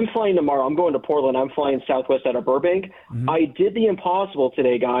 I'm flying tomorrow. I'm going to Portland. I'm flying Southwest out of Burbank. Mm-hmm. I did the impossible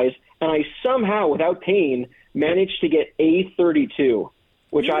today, guys, and I somehow, without paying, managed to get A32,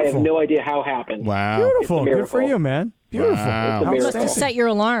 which Beautiful. I have no idea how happened. Wow. Beautiful. Good for you, man. Beautiful. Wow. You must have set your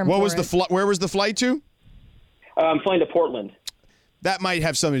alarm. What for was it. where was the flight to? I'm flying to Portland. That might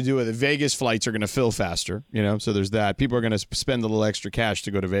have something to do with it. Vegas flights are going to fill faster, so there's that. People are going to spend a little extra cash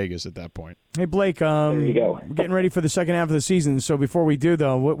to go to Vegas at that point. Hey, Blake, there you go. We're getting ready for the second half of the season. So before we do,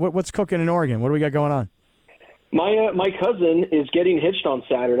 though, what's cooking in Oregon? What do we got going on? My cousin is getting hitched on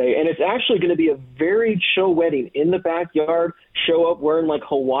Saturday, and it's actually going to be a very chill wedding in the backyard. Show up wearing like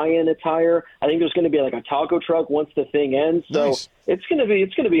Hawaiian attire. I think there's going to be like a taco truck once the thing ends. So Nice. it's going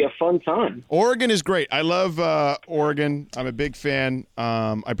to be a fun time. Oregon is great. I love Oregon. I'm a big fan.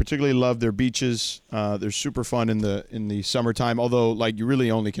 I particularly love their beaches. They're super fun in the summertime. Although, like, you really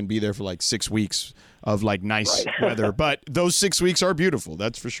only can be there for like 6 weeks of like nice weather. But those 6 weeks are beautiful.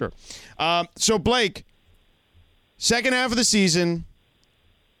 That's for sure. So Blake, second half of the season,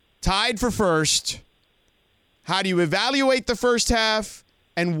 tied for first. How do you evaluate the first half,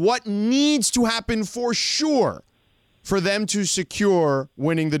 and what needs to happen for sure for them to secure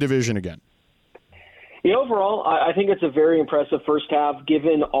winning the division again? Overall, I think it's a very impressive first half,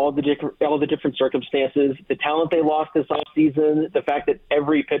 given all the different circumstances, the talent they lost this offseason, the fact that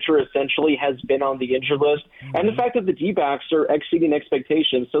every pitcher essentially has been on the injured list, and the fact that the D-backs are exceeding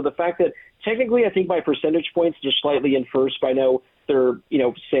expectations. So the fact that technically, I think by percentage points, they're slightly in first, but I know they're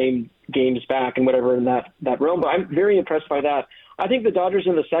same games back and whatever in that realm. But I'm very impressed by that. I think the Dodgers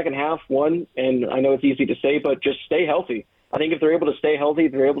in the second half won, and I know it's easy to say, but just stay healthy. I think if they're able to stay healthy,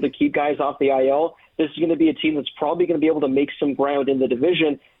 they're able to keep guys off the IL, this is going to be a team that's probably going to be able to make some ground in the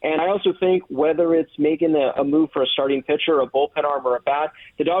division. And I also think whether it's making a move for a starting pitcher, a bullpen arm, or a bat,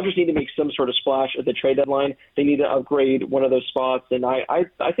 the Dodgers need to make some sort of splash at the trade deadline. They need to upgrade one of those spots, and I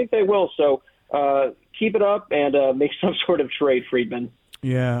think they will. So keep it up and make some sort of trade, Friedman.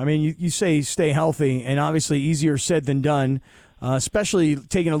 Yeah, I mean, you say stay healthy, and obviously easier said than done, especially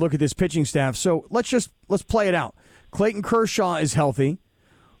taking a look at this pitching staff. So let's play it out. Clayton Kershaw is healthy.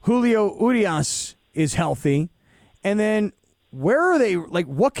 Julio Urias is healthy. And then where are they? Like,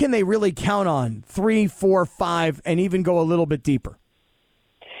 what can they really count on? 3, 4, 5, and even go a little bit deeper?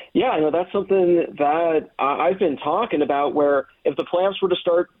 Yeah, that's something that I've been talking about, where if the playoffs were to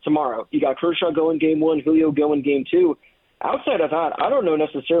start tomorrow, you got Kershaw going game 1, Julio going game 2. Outside of that, I don't know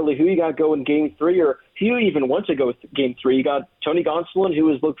necessarily who you got going game 3 or who you even want to go with game 3. You got Tony Gonsolin, who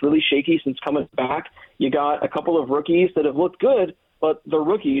has looked really shaky since coming back. You got a couple of rookies that have looked good, but they're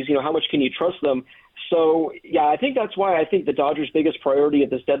rookies. How much can you trust them? So, yeah, I think that's why I think the Dodgers' biggest priority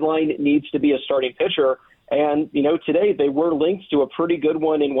at this deadline needs to be a starting pitcher. And, today they were linked to a pretty good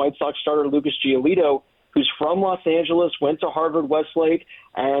one in White Sox starter Lucas Giolito, who's from Los Angeles, went to Harvard-Westlake,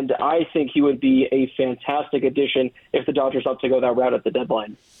 and I think he would be a fantastic addition if the Dodgers opt to go that route at the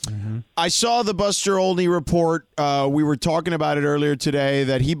deadline. Mm-hmm. I saw the Buster Olney report. We were talking about it earlier today,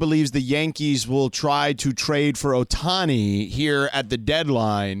 that he believes the Yankees will try to trade for Ohtani here at the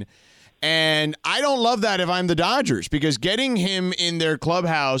deadline. And I don't love that if I'm the Dodgers, because getting him in their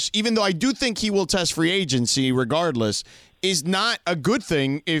clubhouse, even though I do think he will test free agency regardless, is not a good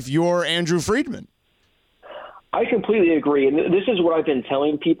thing if you're Andrew Friedman. I completely agree. And this is what I've been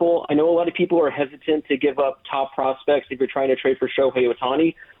telling people. I know a lot of people are hesitant to give up top prospects if you're trying to trade for Shohei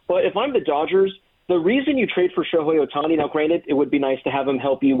Ohtani. But if I'm the Dodgers, the reason you trade for Shohei Ohtani, now granted, it would be nice to have him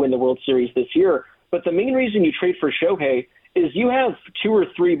help you win the World Series this year, but the main reason you trade for Shohei is you have 2 or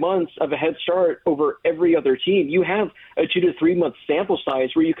 3 months of a head start over every other team. You have a 2 to 3 month sample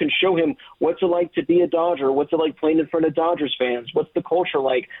size where you can show him what's it like to be a Dodger, what's it like playing in front of Dodgers fans, what's the culture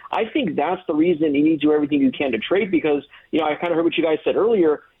like. I think that's the reason you need to do everything you can to trade, because, I kind of heard what you guys said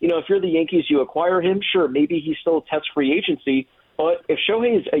earlier. If you're the Yankees, you acquire him, sure, maybe he still tests free agency, but if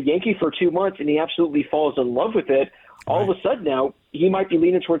Shohei is a Yankee for 2 months and he absolutely falls in love with it, all of a sudden now he might be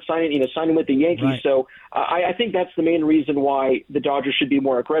leaning towards signing with the Yankees. Right. So I think that's the main reason why the Dodgers should be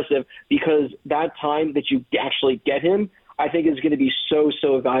more aggressive, because that time that you actually get him, I think is going to be so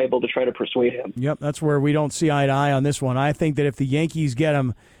valuable to try to persuade him. Yep, that's where we don't see eye to eye on this one. I think that if the Yankees get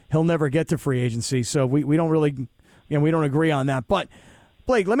him, he'll never get to free agency. So we don't really, we don't agree on that. But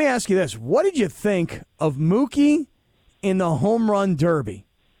Blake, let me ask you this: what did you think of Mookie in the home run derby?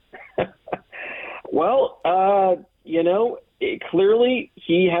 Well, clearly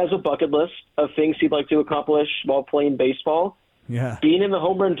he has a bucket list of things he'd like to accomplish while playing baseball. Yeah. Being in the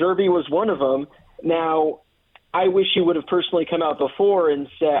home run derby was one of them. Now, I wish he would have personally come out before and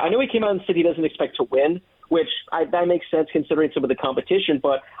said, I know he came out and said he doesn't expect to win, which that makes sense considering some of the competition,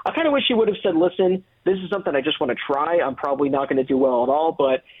 but I kind of wish he would have said, listen, this is something I just want to try. I'm probably not going to do well at all,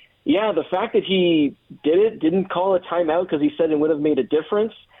 but yeah, the fact that he didn't call a timeout because he said it would have made a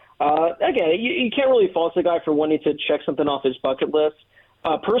difference. Again, you can't really fault the guy for wanting to check something off his bucket list.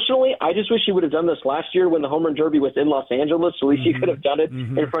 Personally, I just wish he would have done this last year when the home run derby was in Los Angeles, so at least he could have done it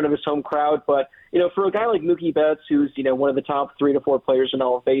in front of his home crowd. But, for a guy like Mookie Betts, who's, one of the top 3 to 4 players in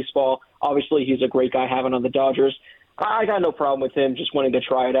all of baseball, obviously he's a great guy having on the Dodgers. I got no problem with him just wanting to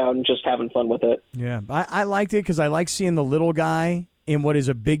try it out and just having fun with it. Yeah, I liked it because I like seeing the little guy in what is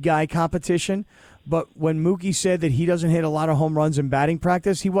a big guy competition. But when Mookie said that he doesn't hit a lot of home runs in batting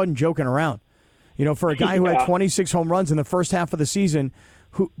practice, he wasn't joking around. For a guy who had 26 home runs in the first half of the season,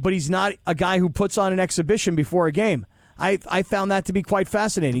 but he's not a guy who puts on an exhibition before a game. I found that to be quite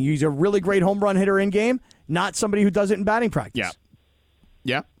fascinating. He's a really great home run hitter in game, not somebody who does it in batting practice.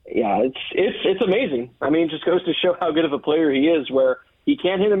 Yeah. Yeah, it's amazing. I mean, it just goes to show how good of a player he is, where he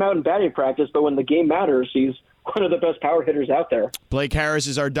can't hit him out in batting practice, but when the game matters, he's one of the best power hitters out there. Blake Harris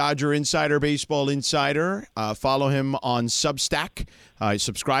is our Dodger insider, baseball insider. Follow him on Substack.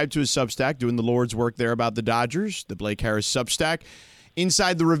 Subscribe to his Substack, doing the Lord's work there about the Dodgers, the Blake Harris Substack.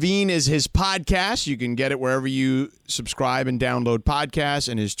 Inside the Ravine is his podcast. You can get it wherever you subscribe and download podcasts,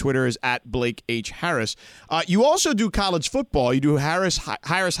 and his Twitter is at Blake H. Harris. You also do college football. You do Harris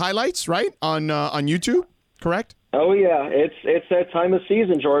highlights, right, on YouTube, correct? Oh, yeah. It's that time of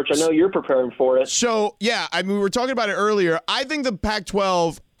season, George. I know you're preparing for it. So, yeah, I mean, we were talking about it earlier. I think the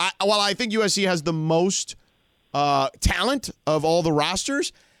Pac-12, while I think USC has the most talent of all the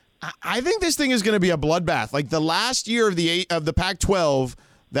rosters, I think this thing is going to be a bloodbath. Like the last year of the Pac-12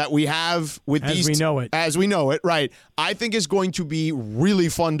 that we have with as we know it, right, I think is going to be really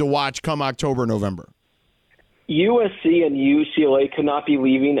fun to watch come October, November. USC and UCLA could not be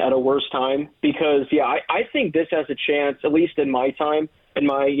leaving at a worse time because, I think this has a chance, at least in my time, in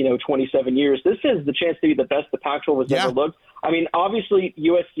my 27 years, this is the chance to be the best the Pac-12 has ever looked. I mean, obviously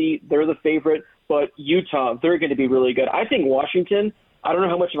USC, they're the favorite, but Utah, they're going to be really good. I think Washington I don't know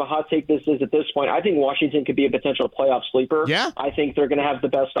how much of a hot take this is at this point. I think Washington could be a potential playoff sleeper. Yeah. I think they're going to have the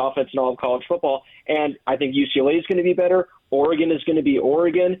best offense in all of college football. And I think UCLA is going to be better. Oregon is going to be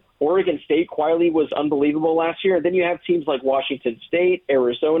Oregon. Oregon State quietly was unbelievable last year. And then you have teams like Washington State,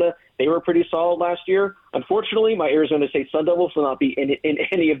 Arizona. They were pretty solid last year. Unfortunately, my Arizona State Sun Devils will not be in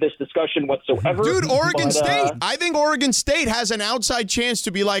any of this discussion whatsoever. Dude, Oregon State. I think Oregon State has an outside chance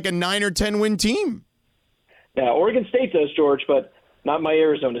to be like a 9 or 10 win team. Yeah, Oregon State does, George, but not my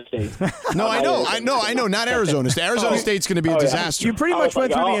Arizona State. No, I know. Not Arizona State. Arizona State's going to be a disaster. You pretty much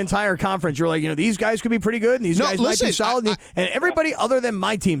went through the entire conference. You're like, these guys could be pretty good, and these guys might be solid, and everybody other than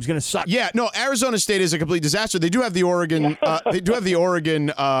my team's going to suck. Yeah, no, Arizona State is a complete disaster. They do have the Oregon,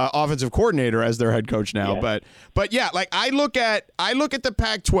 offensive coordinator as their head coach now, but yeah, like I look at the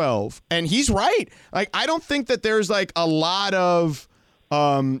Pac-12, and he's right. Like I don't think that there's like a lot of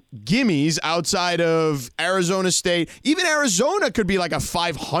gimmies outside of Arizona State. Even Arizona could be like a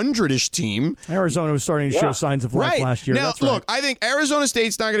 500-ish team. Arizona was starting to show signs of life last year. Now, That's look, I think Arizona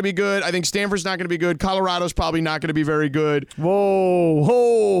State's not going to be good. I think Stanford's not going to be good. Colorado's probably not going to be very good.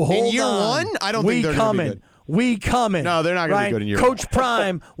 Hold in year on. one, I don't think they're going to be good. We coming. No, they're not going to be good in year Coach one.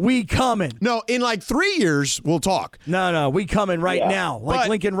 Prime, we coming. No, in like 3 years, we'll talk. No, we coming right now. Like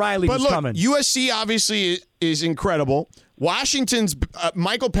Lincoln Riley was coming. USC obviously is incredible. Washington's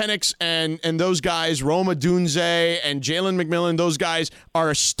Michael Penix and those guys, Roma Dunze and Jalen McMillan, those guys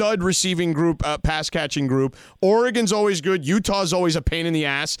are a stud receiving group, pass-catching group. Oregon's always good. Utah's always a pain in the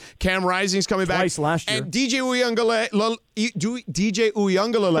ass. Cam Rising's coming back. Twice last year. And DJ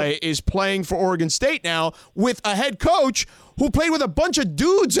Uiagalelei is playing for Oregon State now with a head coach who played with a bunch of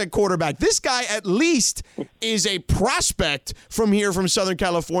dudes at quarterback. This guy at least is a prospect from here from Southern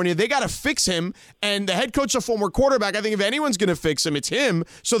California. They got to fix him, and the head coach is a former quarterback. I think if anyone's going to fix him, it's him.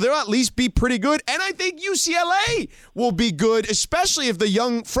 So they'll at least be pretty good, and I think UCLA will be good, especially if the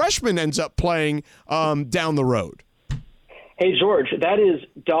young freshman ends up playing down the road. Hey, George, that is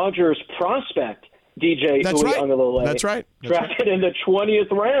Dodgers prospect. DJ Uiagalelei. That's right. Drafted in the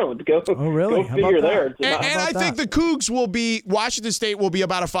 20th round. Go figure there. And I think the Cougs will be, Washington State will be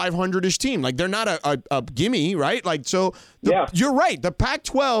about a 500-ish team. Like, they're not a gimme, right? Like, so you're right. The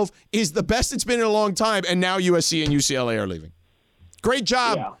Pac-12 is the best it's been in a long time, and now USC and UCLA are leaving. Great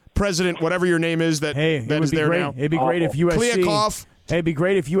job, President, whatever your name is that is there now. It'd be great if USC. Kliakov. It'd be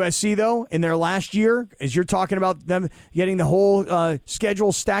great if USC, though, in their last year, as you're talking about them getting the whole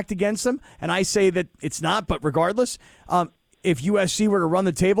schedule stacked against them, and I say that it's not, but regardless, if USC were to run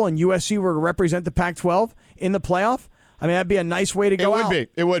the table and USC were to represent the Pac-12 in the playoff, I mean, that'd be a nice way to go out.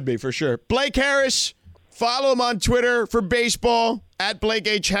 It would be, for sure. Blake Harris, follow him on Twitter for baseball, at Blake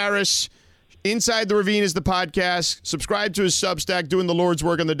H. Harris. Inside the Ravine is the podcast. Subscribe to his Substack, doing the Lord's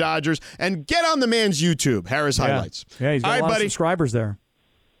work on the Dodgers, and get on the man's YouTube, Harris Highlights. Yeah, he's got a lot of subscribers there.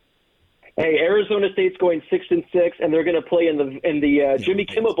 Hey, Arizona State's going 6-6, and they're going to play in the Jimmy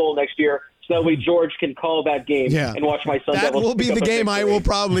Kimmel Bowl next year, so that way George can call that game and watch my son. That will be the game I will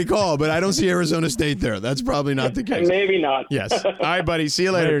probably call, but I don't see Arizona State there. That's probably not the case. Maybe not. Yes. All right, buddy. See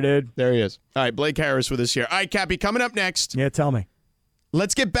you later. Later, dude. There he is. All right, Blake Harris with us here. All right, Cappy, coming up next. Yeah, tell me.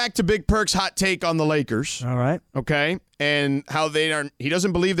 Let's get back to Big Perk's hot take on the Lakers. All right. Okay. And how he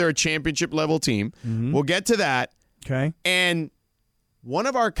doesn't believe they're a championship level team. Mm-hmm. We'll get to that. Okay. And one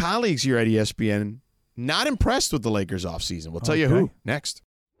of our colleagues here at ESPN, not impressed with the Lakers offseason. We'll tell you who next.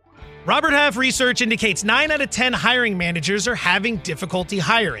 Robert Half research indicates 9 out of 10 hiring managers are having difficulty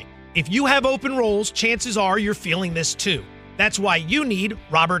hiring. If you have open roles, chances are you're feeling this too. That's why you need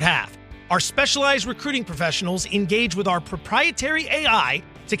Robert Half. Our specialized recruiting professionals engage with our proprietary AI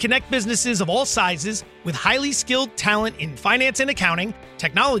to connect businesses of all sizes with highly skilled talent in finance and accounting,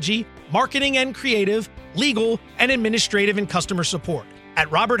 technology, marketing and creative, legal, and administrative and customer support.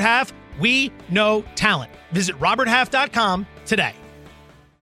 At Robert Half, we know talent. Visit roberthalf.com today.